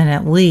Testament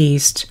at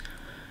least,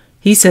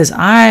 he says,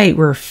 I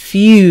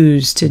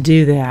refuse to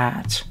do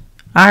that.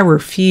 I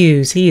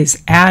refuse. He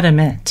is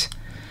adamant.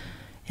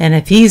 And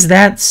if he's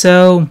that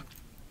so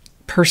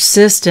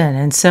persistent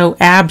and so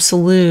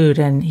absolute,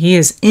 and he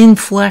is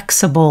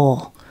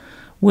inflexible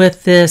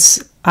with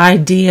this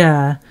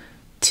idea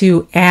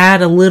to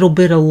add a little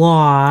bit of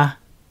law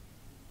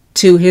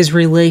to his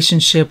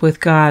relationship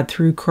with God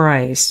through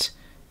Christ,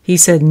 he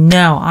said,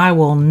 no, I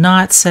will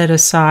not set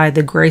aside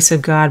the grace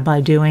of God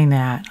by doing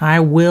that. I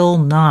will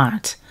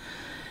not.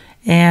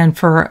 And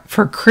for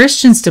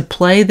Christians to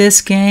play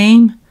this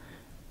game,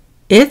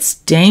 it's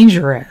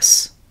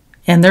dangerous.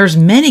 And there's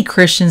many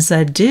Christians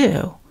that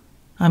do.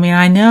 I mean,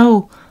 I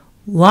know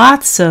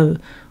lots of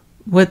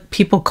what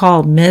people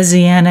call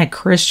Messianic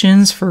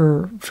Christians,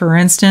 for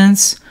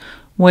instance,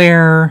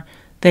 where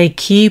they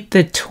keep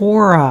the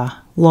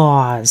Torah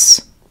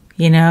laws,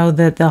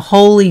 that the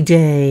holy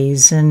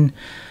days, and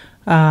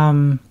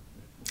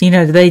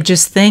they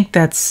just think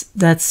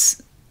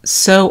that's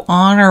so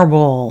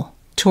honorable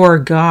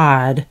toward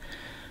God.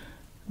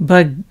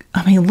 But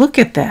I mean, look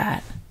at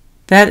that.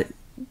 That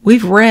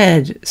we've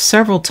read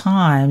several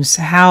times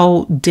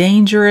how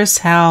dangerous,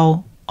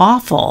 how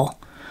awful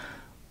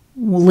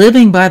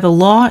living by the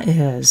law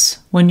is.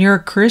 When you're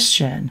a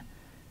Christian,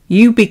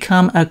 you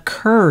become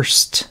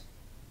accursed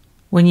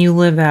when you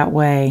live that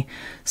way.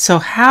 So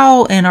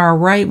how in our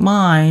right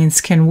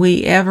minds can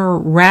we ever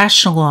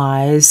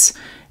rationalize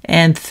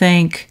and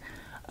think,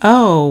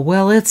 oh,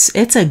 well, it's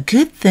a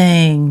good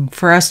thing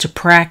for us to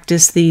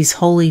practice these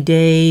holy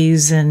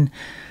days? And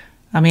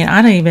I mean,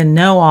 I don't even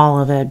know all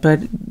of it,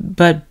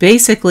 but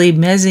basically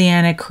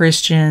Messianic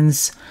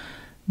Christians,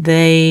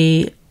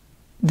 they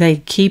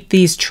keep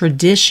these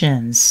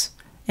traditions,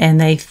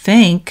 and they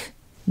think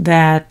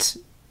that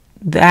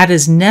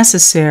is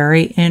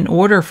necessary in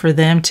order for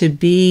them to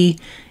be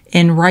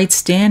in right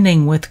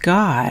standing with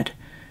God.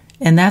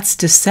 And that's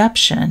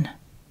deception.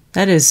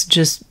 That is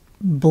just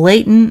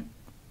blatant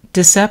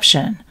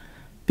deception,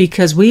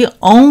 because we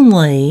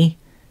only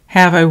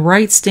have a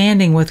right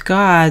standing with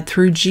God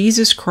through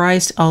Jesus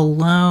Christ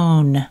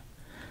alone.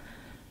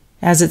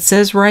 As it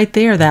says right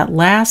there, the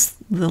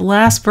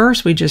last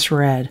verse we just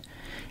read,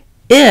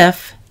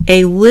 if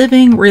a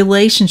living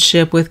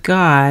relationship with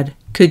God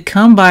could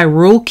come by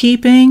rule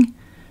keeping,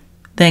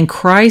 then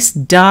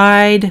Christ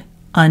died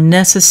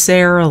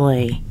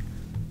unnecessarily.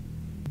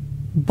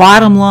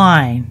 Bottom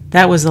line,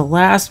 that was the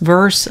last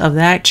verse of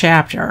that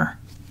chapter.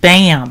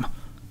 Bam.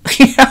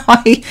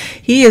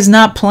 He is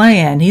not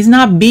playing. He's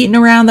not beating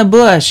around the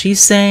bush. He's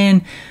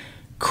saying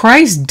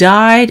Christ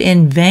died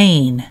in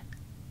vain,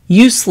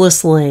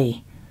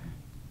 uselessly.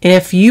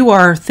 If you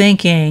are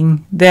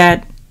thinking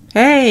that,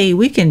 hey,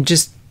 we can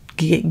just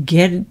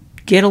get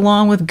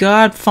along with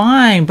God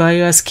fine by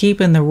us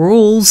keeping the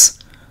rules,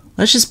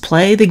 let's just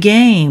play the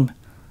game.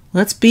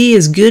 Let's be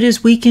as good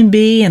as we can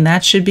be, and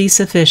that should be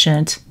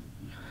sufficient.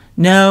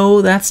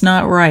 No, that's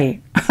not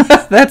right.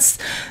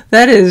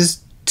 That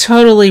is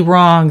totally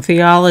wrong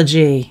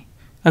theology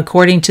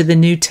according to the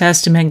New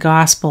Testament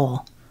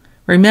gospel.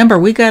 Remember,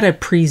 we got to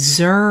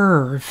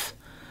preserve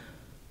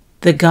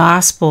the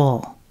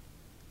gospel,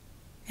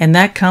 and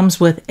that comes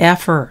with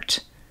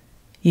effort.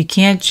 You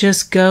can't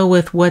just go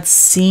with what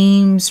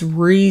seems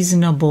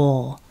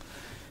reasonable.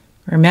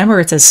 Remember,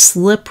 it's a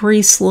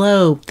slippery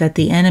slope that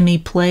the enemy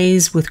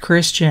plays with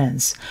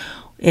Christians.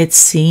 It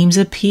seems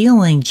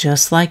appealing,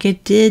 just like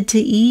it did to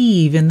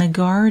Eve in the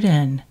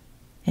garden.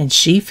 And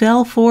she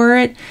fell for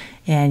it,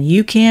 and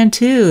you can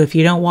too if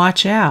you don't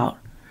watch out.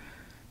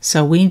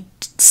 So we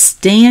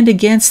stand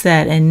against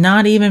that, and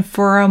not even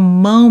for a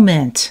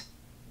moment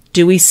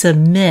do we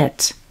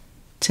submit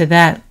to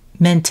that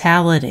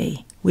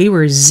mentality. We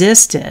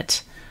resist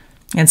it.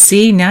 And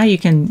see, now you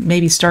can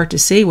maybe start to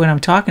see what I'm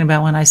talking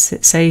about when I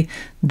say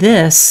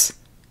this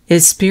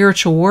is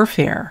spiritual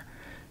warfare,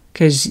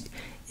 because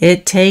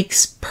it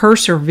takes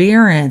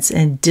perseverance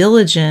and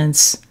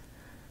diligence.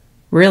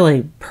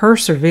 Really,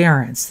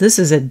 perseverance. This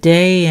is a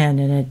day in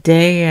and a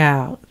day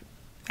out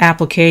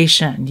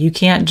application. You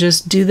can't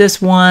just do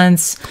this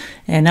once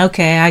and,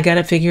 okay, I got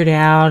it figured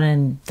out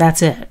and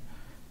that's it.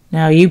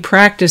 Now you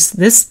practice.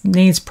 This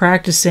needs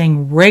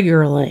practicing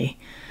regularly.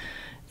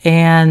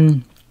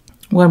 And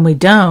when we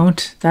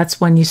don't,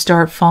 that's when you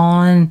start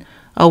falling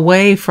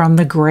away from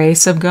the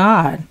grace of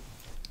God.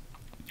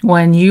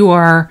 When you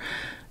are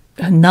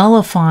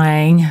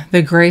nullifying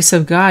the grace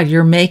of God,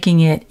 you're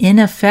making it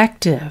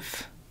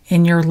ineffective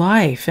in your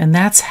life. And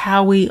that's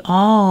how we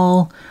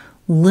all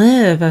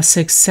live a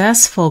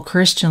successful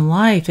Christian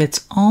life.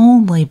 It's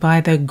only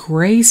by the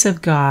grace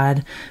of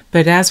God.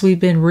 But as we've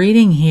been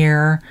reading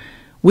here,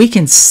 we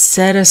can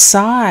set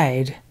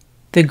aside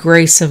the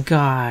grace of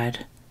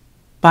God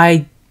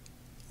by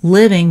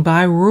living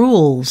by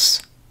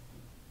rules.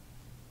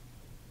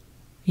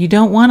 You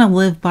don't want to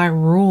live by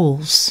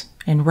rules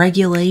and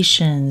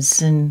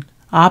regulations and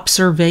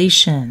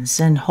observations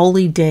and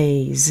holy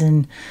days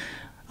and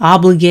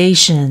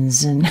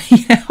obligations, and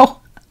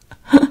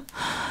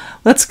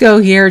let's go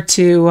here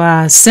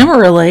to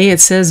similarly. It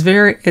says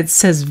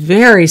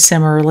very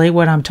similarly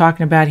what I'm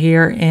talking about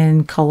here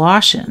in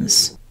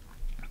Colossians.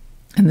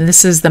 And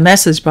this is the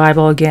Message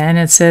Bible again.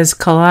 It says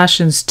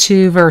Colossians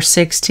 2 verse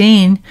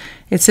 16.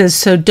 It says,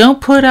 so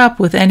don't put up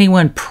with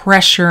anyone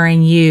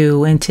pressuring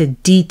you into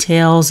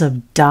details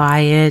of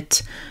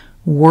diet,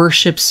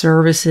 worship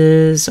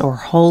services, or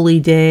holy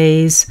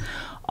days.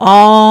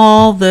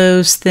 All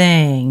those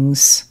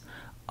things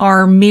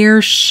are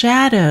mere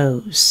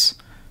shadows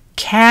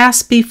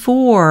cast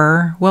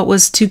before what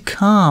was to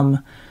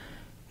come.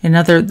 In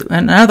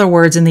other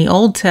words, in the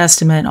Old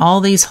Testament, all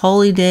these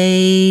holy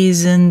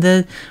days and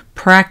the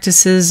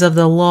practices of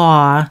the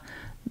law,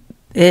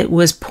 it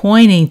was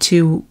pointing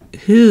to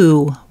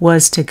who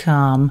was to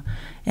come,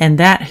 and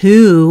that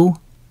who,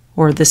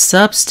 or the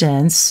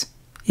substance,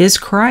 is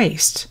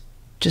Christ.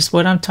 Just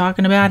what I'm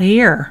talking about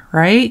here,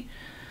 right?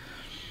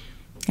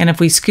 And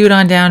if we scoot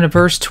on down to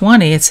verse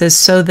 20, it says,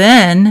 so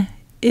then,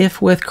 if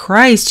with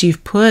Christ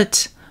you've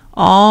put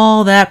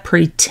all that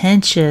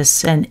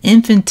pretentious and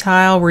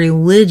infantile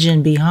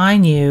religion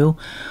behind you,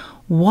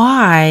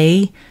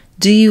 why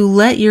do you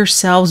let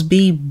yourselves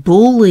be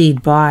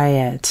bullied by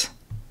it?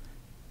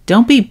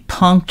 Don't be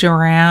punked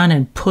around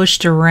and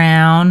pushed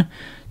around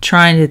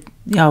trying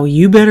to,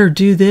 you better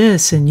do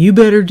this and you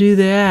better do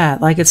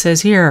that. Like it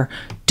says here,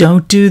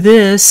 don't do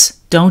this,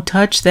 don't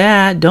touch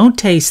that, don't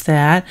taste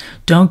that,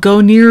 don't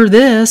go near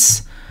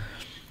this.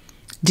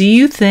 Do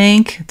you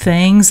think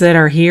things that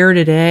are here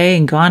today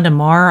and gone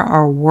tomorrow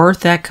are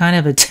worth that kind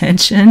of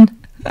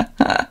attention?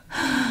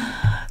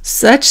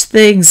 Such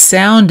things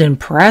sound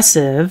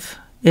impressive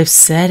if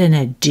said in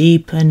a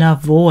deep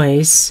enough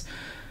voice.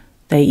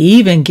 They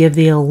even give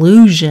the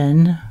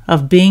illusion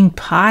of being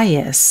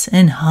pious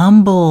and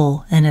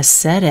humble and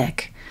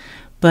ascetic,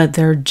 but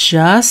they're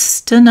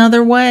just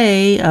another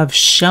way of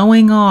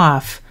showing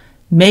off,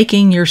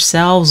 making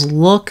yourselves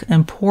look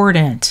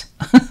important.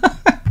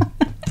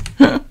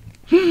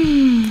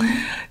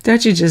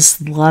 Don't you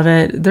just love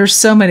it? There's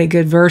so many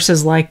good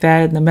verses like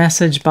that in the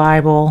Message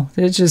Bible.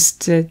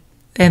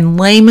 In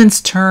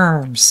layman's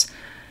terms,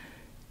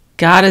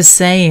 God is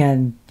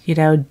saying,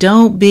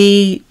 don't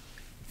be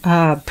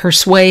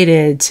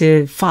persuaded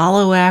to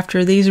follow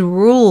after these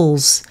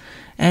rules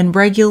and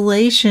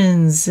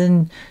regulations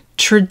and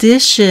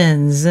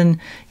traditions and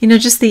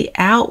just the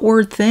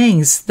outward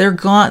things.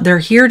 They're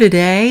here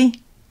today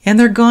and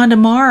they're gone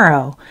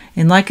tomorrow.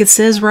 And like it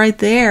says right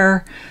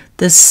there,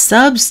 the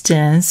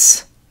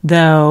substance,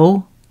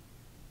 though,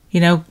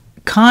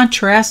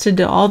 contrasted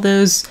to all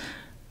those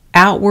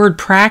outward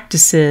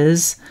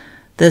practices,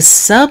 the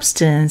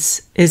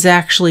substance is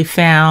actually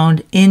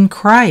found in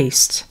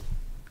Christ.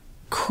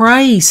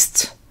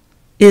 Christ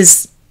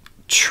is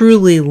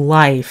truly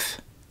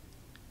life.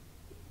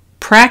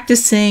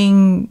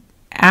 Practicing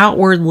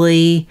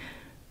outwardly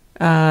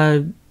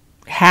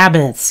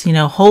habits,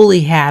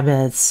 holy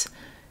habits,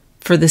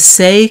 for the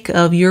sake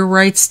of your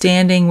right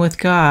standing with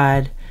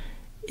God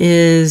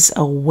is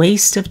a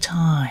waste of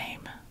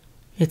time.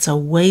 It's a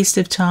waste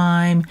of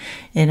time,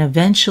 and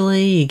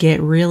eventually you get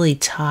really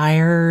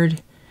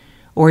tired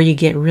or you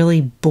get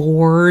really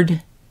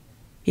bored.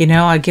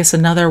 I guess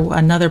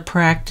another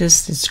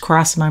practice that's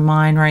crossed my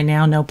mind right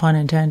now, no pun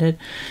intended,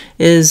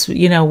 is,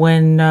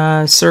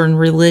 when certain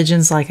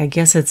religions, like I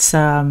guess it's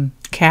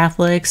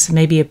Catholics,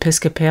 maybe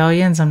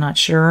Episcopalians, I'm not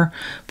sure,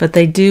 but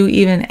they do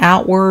even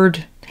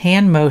outward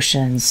hand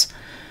motions,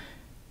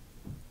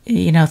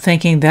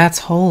 thinking that's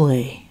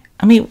holy.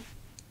 I mean,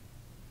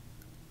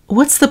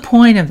 what's the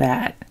point of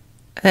that?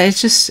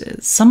 It's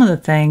just, some of the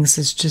things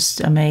is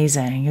just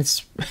amazing.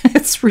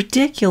 It's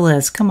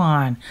ridiculous. Come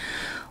on.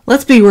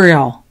 Let's be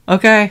real,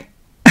 okay?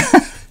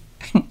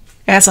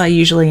 As I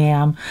usually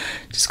am,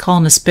 just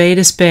calling a spade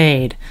a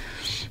spade.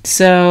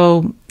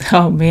 So,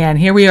 oh man,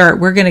 here we are.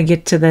 We're going to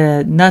get to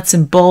the nuts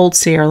and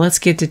bolts here. Let's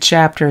get to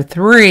chapter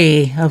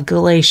 3 of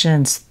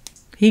Galatians.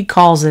 He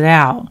calls it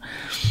out.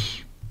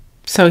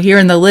 So here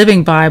in the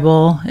Living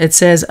Bible, it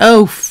says,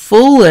 "Oh,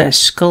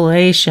 foolish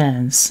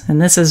Galatians." And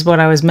this is what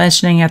I was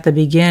mentioning at the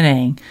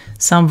beginning.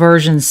 Some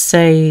versions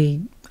say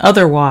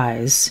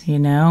otherwise,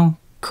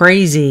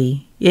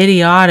 crazy,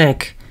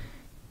 idiotic.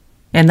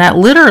 And that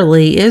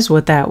literally is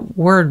what that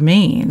word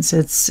means.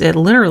 It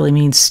literally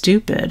means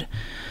stupid.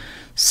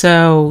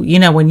 So,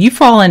 when you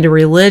fall into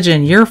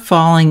religion, you're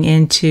falling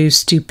into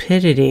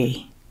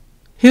stupidity.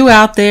 Who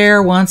out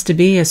there wants to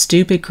be a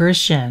stupid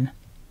Christian?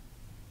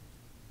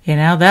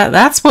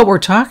 That's what we're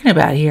talking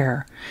about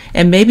here.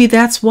 And maybe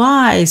that's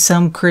why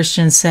some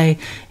Christians say,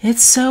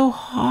 it's so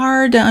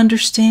hard to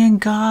understand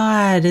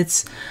God.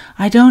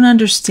 I don't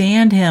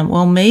understand him.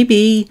 Well,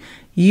 maybe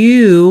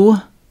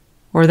you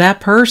or that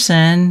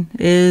person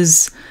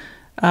is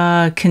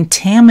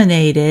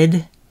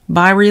contaminated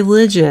by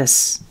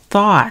religious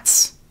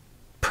thoughts,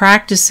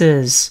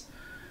 practices.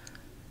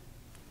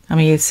 I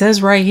mean, it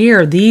says right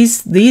here,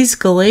 these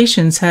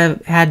Galatians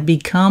had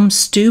become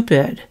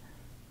stupid,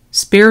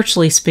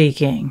 spiritually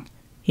speaking,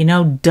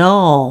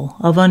 dull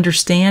of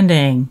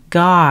understanding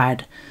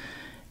God.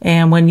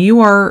 And when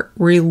you are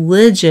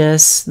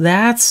religious,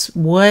 that's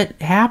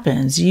what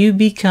happens. You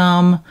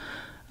become,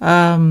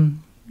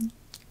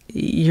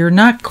 you're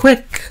not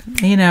quick,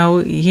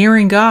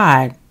 hearing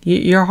God.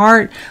 Your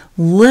heart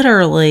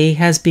literally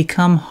has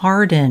become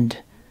hardened.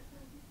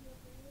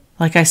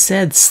 Like I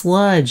said,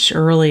 sludge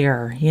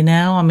earlier,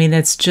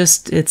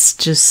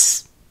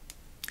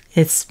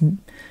 it's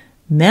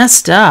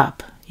messed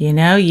up. You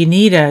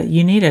need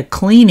a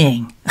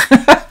cleaning.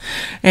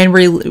 And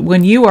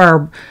when you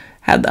are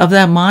of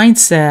that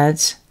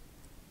mindset,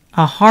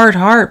 a hard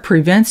heart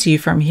prevents you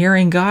from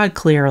hearing God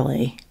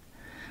clearly.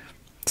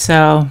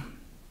 So,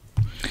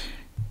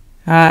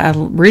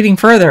 reading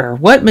further,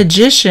 what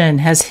magician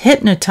has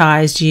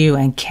hypnotized you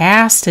and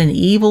cast an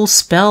evil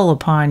spell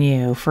upon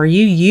you? For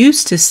you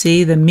used to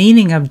see the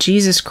meaning of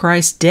Jesus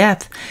Christ's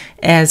death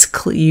as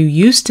you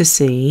used to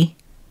see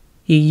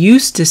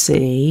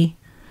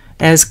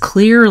as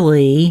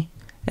clearly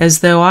as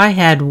though I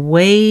had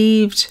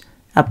waved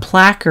a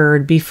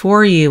placard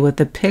before you with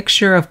the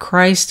picture of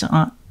Christ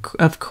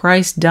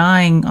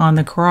dying on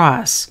the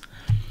cross.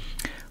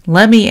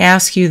 Let me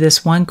ask you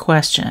this one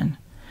question.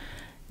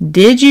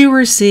 Did you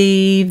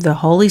receive the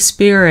Holy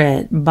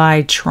Spirit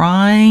by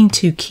trying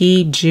to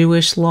keep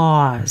Jewish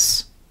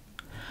laws?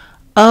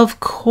 Of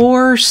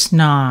course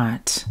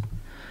not.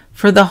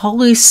 For the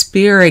Holy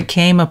Spirit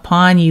came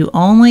upon you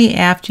only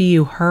after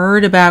you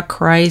heard about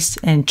Christ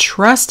and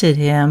trusted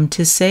Him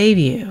to save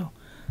you.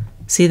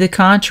 See the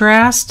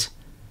contrast?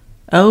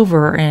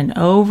 Over and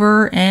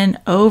over and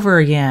over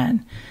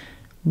again.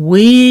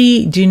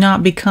 We do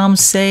not become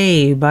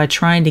saved by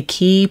trying to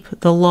keep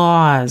the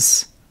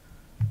laws.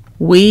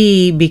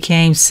 We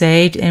became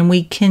saved and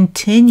we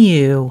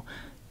continue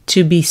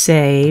to be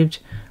saved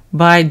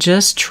by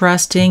just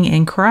trusting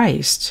in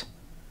Christ.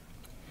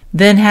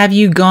 Then have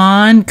you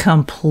gone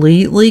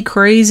completely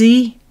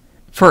crazy?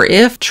 For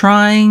if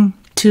trying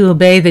to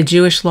obey the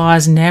Jewish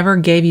laws never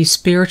gave you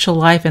spiritual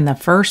life in the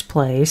first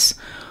place,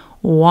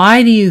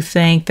 why do you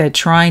think that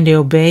trying to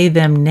obey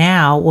them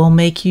now will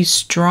make you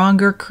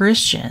stronger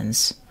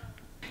Christians?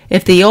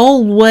 If the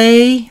old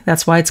way,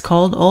 that's why it's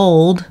called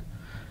old,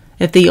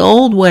 if the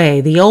old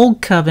way, the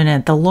old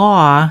covenant, the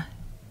law,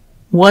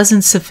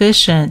 wasn't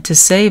sufficient to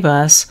save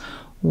us,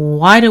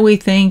 why do we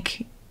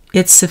think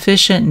it's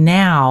sufficient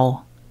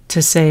now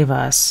to save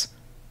us?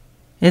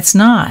 It's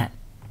not.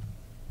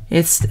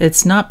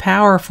 It's not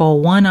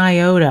powerful one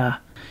iota.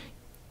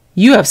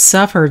 You have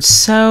suffered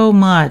so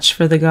much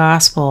for the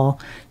gospel.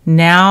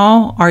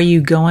 Now are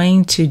you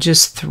going to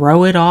just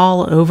throw it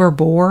all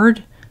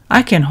overboard?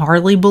 I can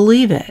hardly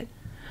believe it.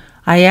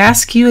 I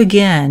ask you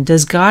again,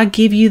 does God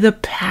give you the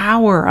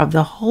power of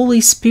the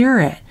Holy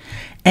Spirit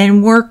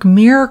and work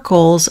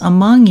miracles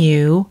among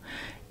you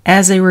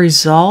as a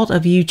result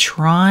of you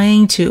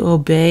trying to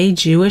obey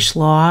Jewish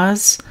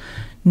laws?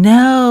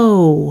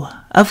 No,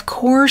 of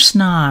course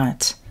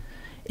not.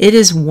 It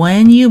is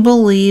when you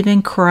believe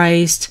in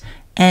Christ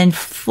and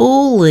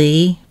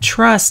fully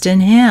trust in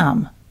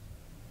Him.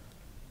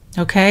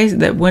 Okay,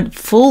 that what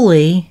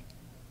fully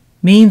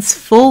means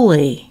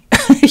fully.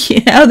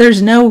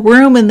 There's no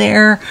room in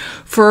there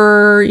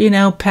for,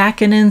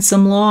 packing in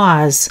some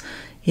laws.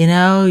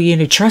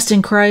 Trust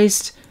in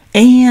Christ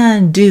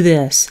and do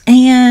this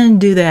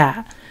and do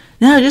that.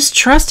 No, just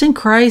trust in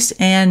Christ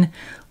and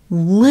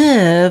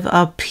live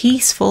a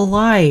peaceful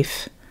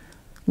life.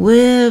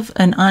 Live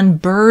an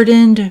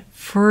unburdened,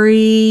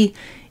 free,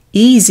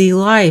 easy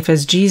life,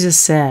 as Jesus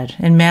said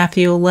in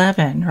Matthew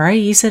 11,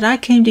 right? He said, I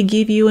came to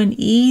give you an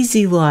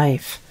easy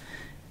life.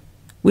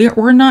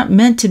 We're not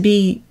meant to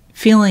be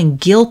feeling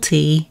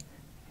guilty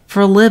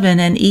for living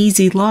an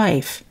easy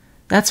life.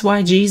 That's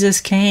why Jesus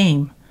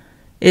came,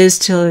 is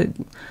to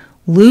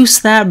loose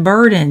that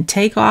burden,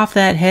 take off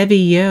that heavy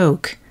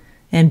yoke,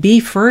 and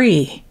be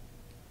free.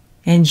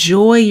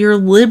 Enjoy your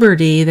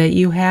liberty that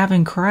you have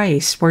in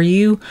Christ, where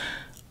you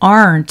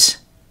aren't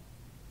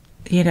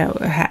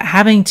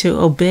having to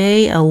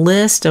obey a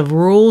list of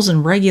rules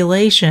and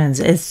regulations.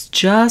 It's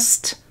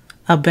just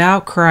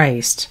about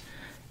Christ.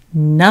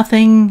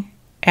 Nothing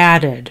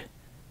added.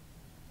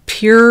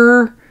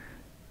 Pure,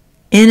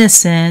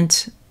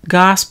 innocent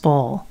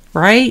gospel,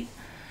 right?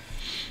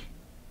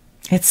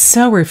 It's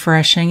so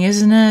refreshing,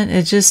 isn't it?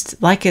 It's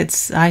just like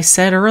I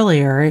said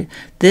earlier,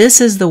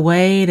 this is the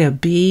way to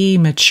be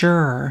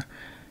mature.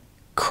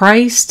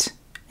 Christ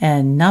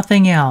and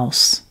nothing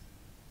else.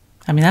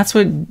 I mean, that's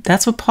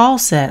what Paul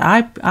said.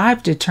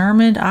 I've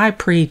determined I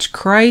preach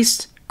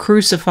Christ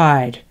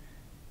crucified.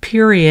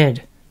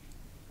 Period.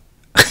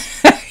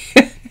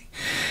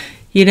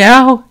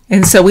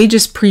 And so we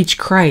just preach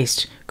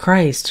Christ,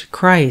 Christ,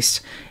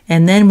 Christ.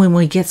 And then when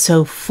we get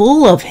so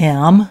full of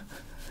Him,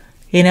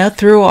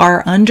 through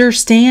our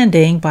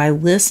understanding by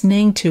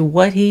listening to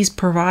what He's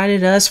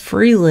provided us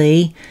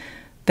freely,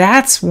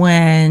 that's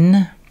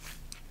when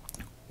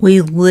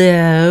we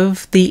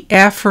live the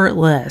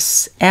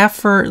effortless,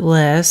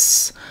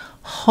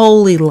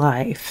 holy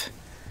life.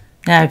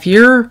 Now, if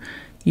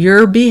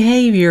your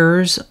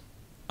behaviors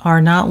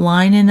are not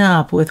lining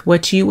up with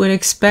what you would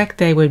expect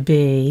they would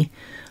be,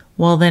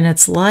 well, then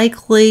it's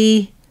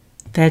likely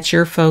that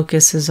your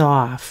focus is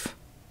off.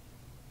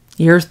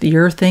 You're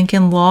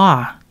thinking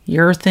law.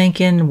 You're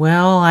thinking,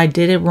 well, I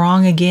did it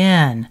wrong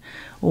again.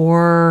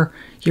 Or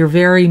you're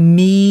very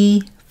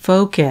me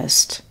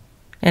focused.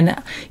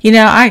 And,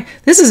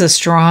 this is a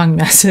strong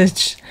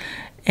message.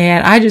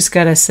 And I just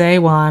got to say,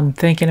 while I'm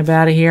thinking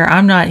about it here,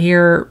 I'm not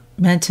here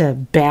meant to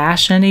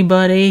bash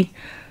anybody.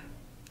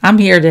 I'm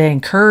here to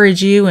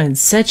encourage you and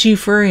set you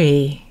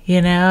free.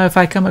 If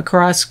I come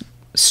across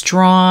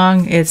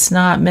strong, it's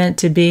not meant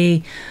to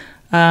be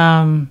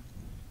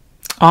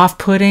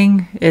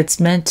off-putting. It's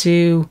meant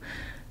to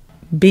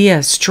be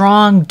a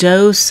strong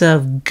dose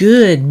of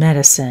good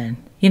medicine.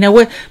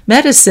 What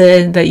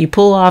medicine that you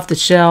pull off the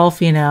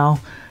shelf,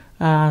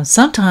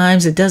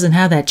 sometimes it doesn't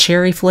have that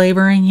cherry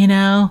flavoring,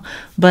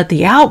 but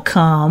the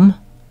outcome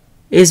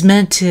is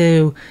meant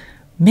to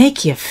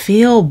make you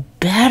feel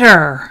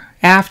better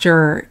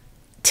after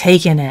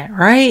taking it,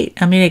 right?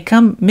 I mean,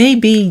 it may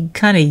be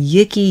kind of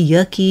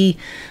yucky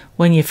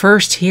when you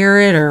first hear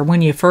it or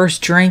when you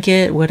first drink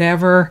it,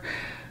 whatever,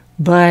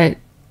 but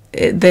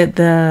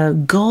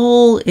the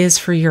goal is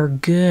for your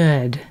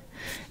good.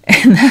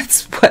 And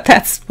that's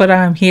what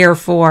I'm here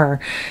for.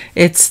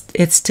 It's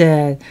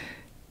to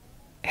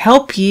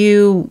help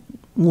you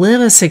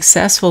live a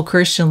successful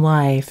Christian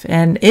life.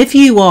 And if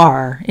you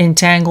are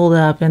entangled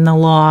up in the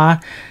law,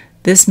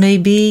 this may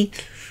be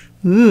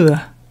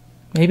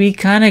maybe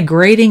kind of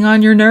grating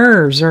on your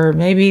nerves, or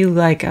maybe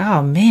like,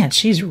 oh man,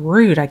 she's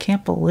rude. I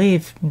can't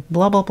believe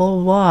blah, blah,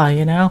 blah,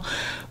 blah,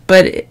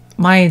 But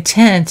my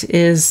intent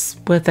is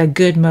with a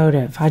good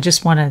motive. I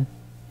just want to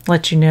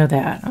let you know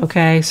that,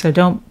 okay? So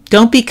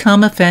don't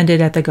become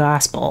offended at the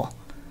gospel.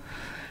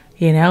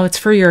 It's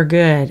for your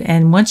good.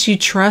 And once you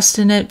trust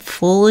in it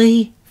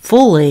fully,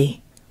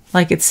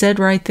 like it said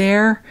right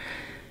there,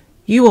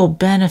 you will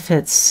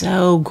benefit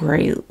so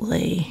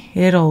greatly.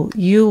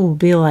 You will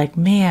be like,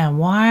 man,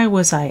 why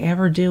was I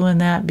ever doing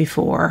that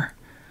before?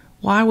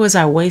 Why was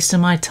I wasting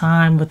my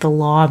time with the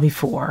law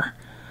before?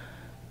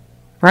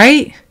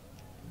 Right?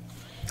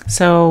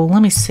 So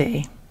let me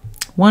see.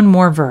 One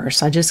more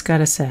verse. I just got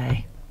to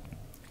say.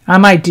 I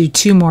might do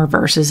 2 more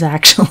verses,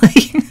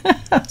 actually.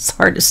 It's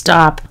hard to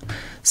stop.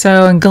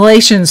 So in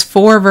Galatians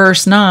 4,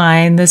 verse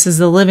 9, this is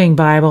the Living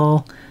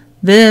Bible.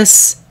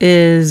 This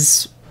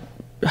is,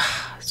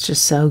 it's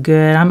just so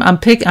good.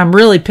 I'm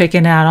really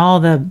picking out all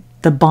the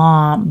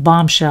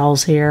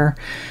bombshells here.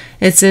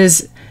 It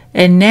says,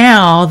 and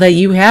now that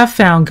you have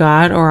found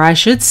God, or I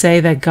should say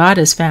that God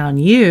has found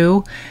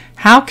you,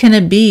 how can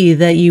it be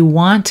that you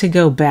want to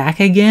go back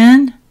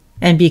again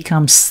and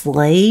become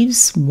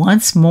slaves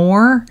once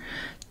more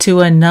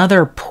to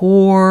another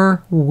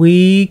poor,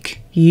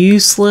 weak,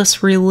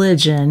 useless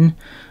religion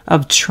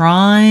of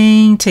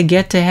trying to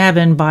get to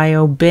heaven by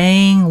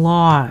obeying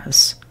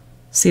laws?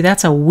 See,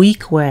 that's a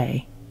weak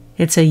way.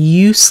 It's a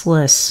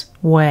useless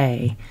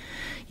way.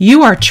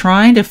 You are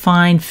trying to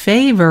find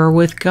favor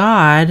with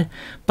God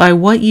by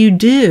what you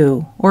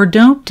do or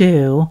don't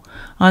do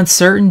on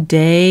certain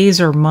days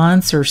or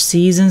months or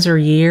seasons or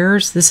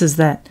years. This is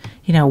that,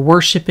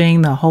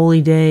 worshiping the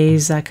holy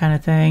days, that kind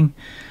of thing.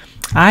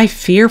 I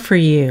fear for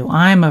you.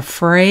 I'm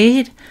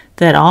afraid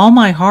that all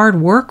my hard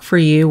work for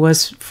you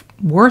was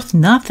worth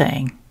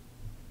nothing.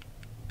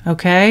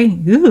 Okay?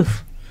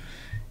 Oof.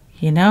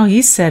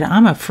 He said,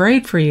 I'm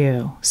afraid for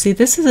you. See,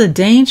 this is a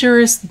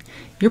dangerous,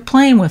 you're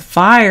playing with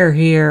fire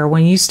here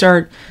when you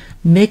start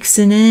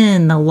mixing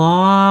in the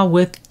law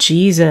with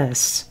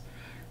Jesus.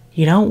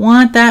 You don't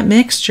want that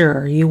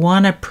mixture. You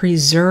want to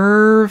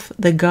preserve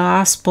the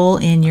gospel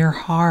in your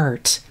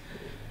heart.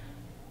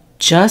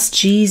 Just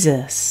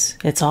Jesus.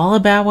 It's all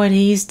about what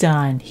he's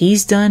done.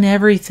 He's done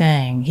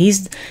everything.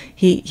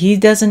 He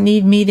doesn't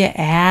need me to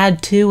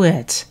add to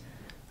it.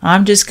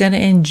 I'm just going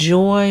to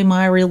enjoy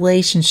my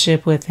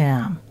relationship with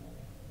him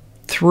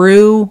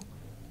through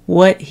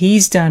what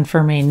he's done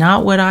for me.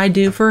 Not what I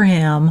do for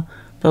him,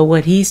 but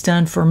what he's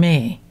done for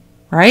me.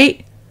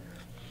 Right?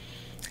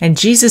 And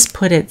Jesus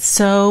put it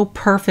so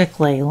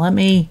perfectly. Let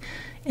me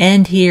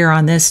end here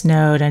on this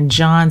note in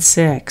John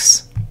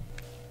 6.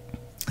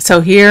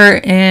 So here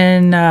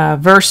in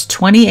verse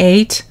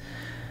 28,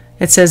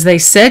 it says, they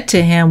said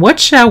to him, what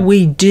shall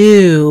we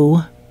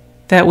do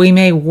that we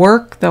may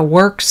work the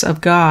works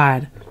of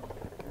God?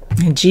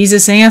 And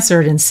Jesus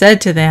answered and said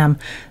to them,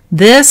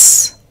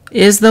 this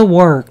is the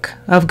work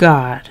of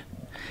God,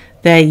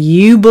 that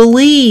you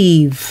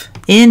believe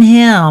in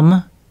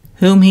him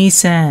whom he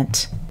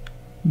sent.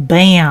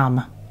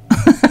 Bam.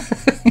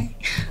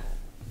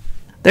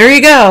 There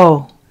you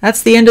go.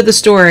 That's the end of the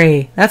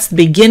story. That's the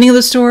beginning of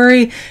the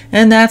story,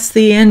 and that's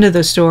the end of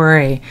the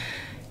story.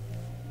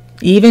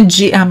 Even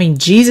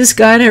Jesus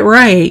got it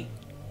right.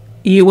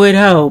 You would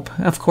hope.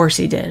 Of course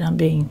he did. I'm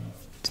being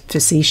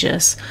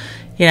facetious.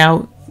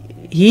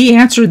 He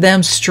answered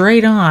them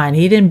straight on.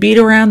 He didn't beat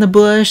around the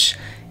bush.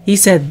 He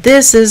said,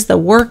 this is the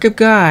work of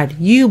God.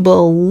 You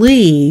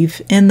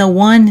believe in the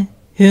one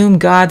whom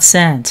God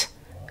sent.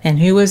 And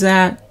who was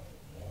that?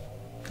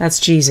 That's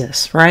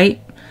Jesus,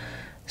 right?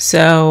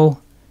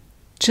 So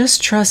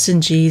just trust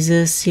in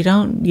Jesus. You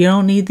don't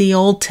need the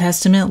Old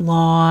Testament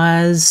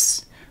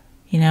laws,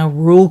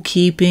 rule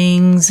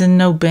keepings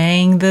and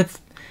obeying the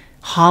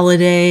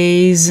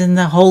holidays and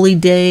the holy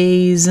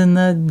days and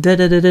the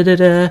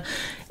da-da-da-da-da-da.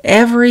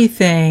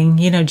 Everything,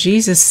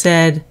 Jesus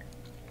said,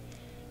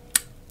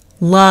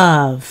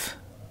 love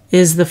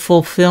is the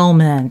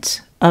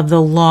fulfillment of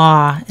the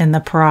law and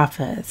the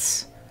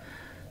prophets.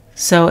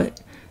 So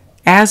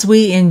as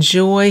we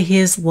enjoy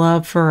his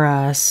love for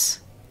us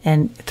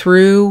and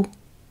through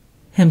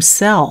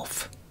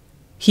himself,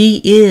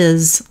 he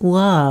is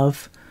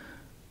love,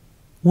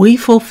 we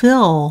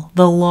fulfill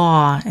the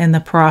law and the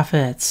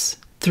prophets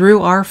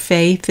through our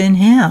faith in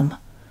him,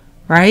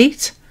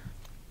 right?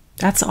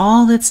 That's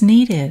all that's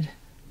needed.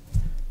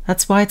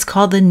 That's why it's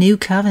called the New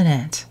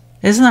Covenant.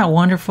 Isn't that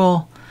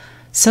wonderful?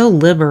 So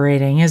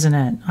liberating, isn't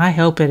it? I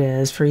hope it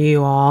is for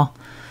you all.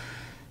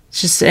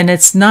 And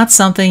it's not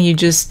something you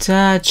just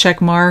check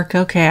mark.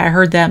 Okay, I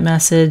heard that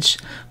message.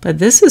 But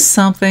this is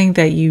something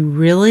that you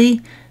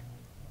really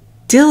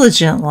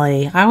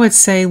diligently, I would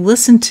say,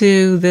 listen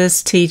to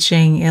this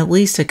teaching at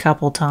least a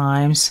couple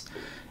times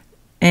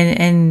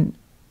and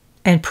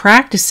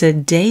practice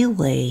it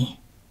daily.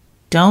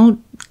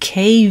 Don't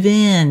cave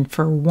in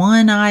for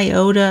one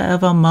iota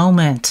of a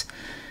moment,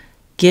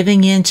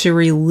 giving in to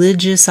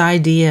religious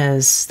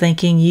ideas,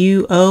 thinking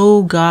you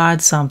owe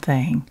God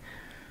something.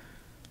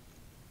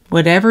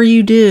 Whatever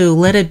you do,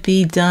 let it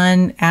be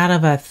done out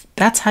of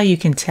that's how you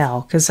can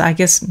tell. Because I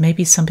guess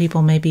maybe some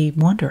people may be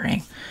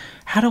wondering,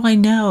 how do I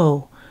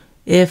know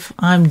if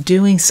I'm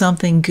doing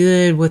something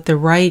good with the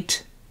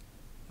right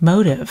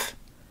motive?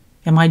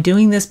 Am I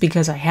doing this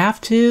because I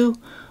have to?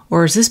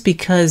 Or is this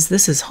because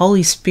this is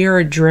Holy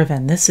Spirit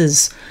driven? This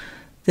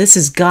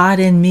is God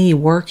in me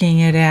working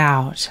it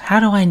out. How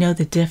do I know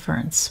the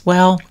difference?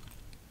 Well,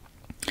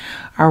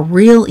 a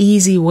real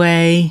easy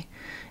way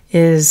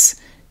is,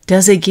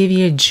 does it give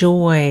you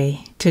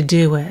joy to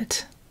do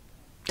it?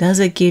 Does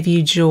it give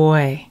you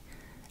joy?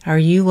 Are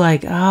you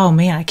like, oh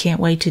man, I can't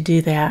wait to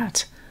do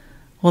that?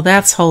 Well,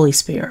 that's Holy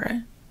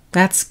Spirit.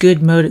 That's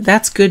good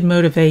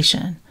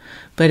motivation.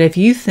 But if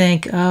you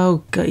think,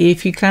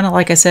 if you kind of,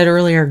 like I said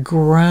earlier,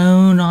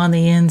 groan on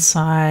the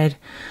inside,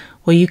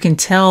 well, you can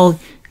tell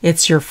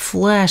it's your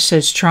flesh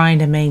that's trying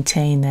to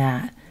maintain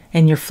that.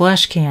 And your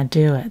flesh can't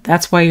do it.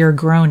 That's why you're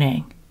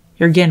groaning.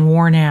 You're getting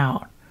worn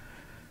out.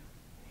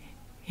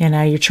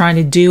 You're trying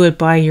to do it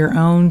by your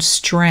own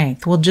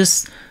strength. Well,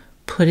 just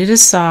put it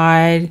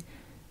aside.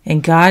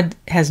 And God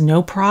has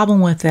no problem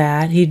with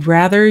that. He'd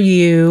rather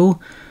you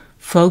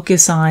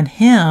focus on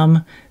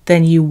him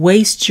than you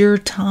waste your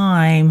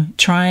time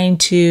trying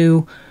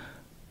to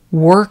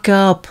work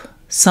up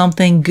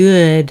something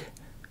good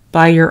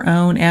by your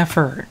own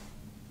effort.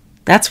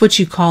 That's what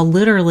you call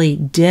literally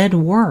dead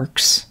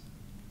works.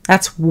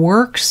 That's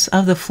works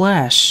of the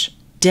flesh,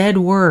 dead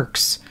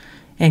works.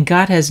 And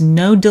God has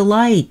no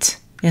delight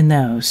in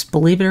those,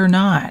 believe it or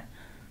not.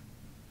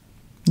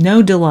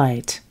 No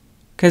delight.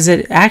 Because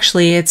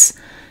it's,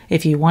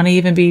 if you want to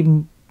even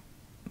be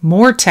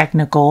more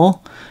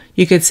technical,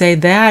 you could say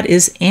that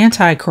is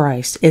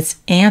antichrist. It's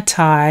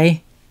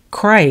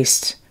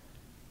anti-Christ.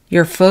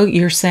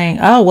 You're saying,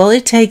 oh, well,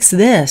 it takes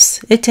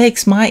this. It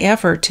takes my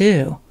effort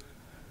too.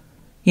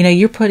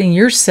 You're putting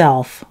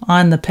yourself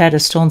on the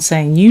pedestal and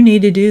saying, you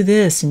need to do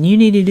this and you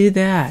need to do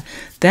that.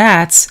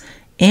 That's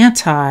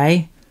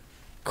anti-Christ.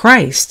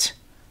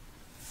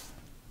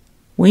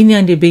 We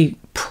need to be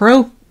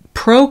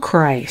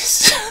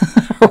pro-Christ,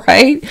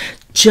 right?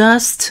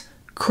 Just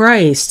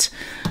Christ.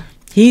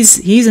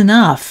 He's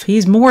enough.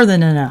 He's more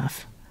than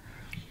enough.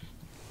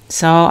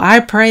 So I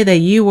pray that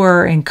you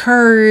were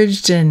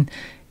encouraged and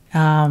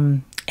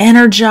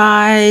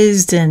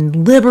energized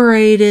and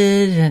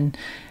liberated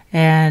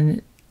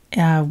and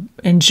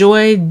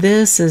enjoyed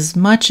this as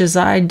much as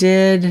I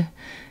did,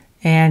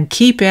 and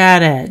keep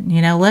at it.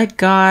 Let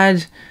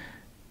God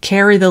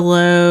carry the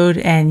load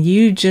and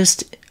you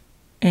just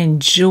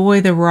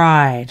enjoy the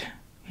ride.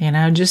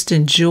 Just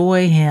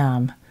enjoy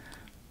him,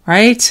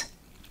 right?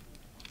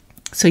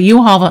 So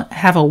you all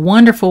have a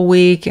wonderful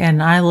week,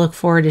 and I look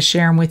forward to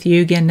sharing with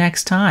you again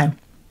next time.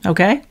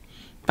 Okay?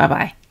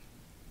 Bye-bye.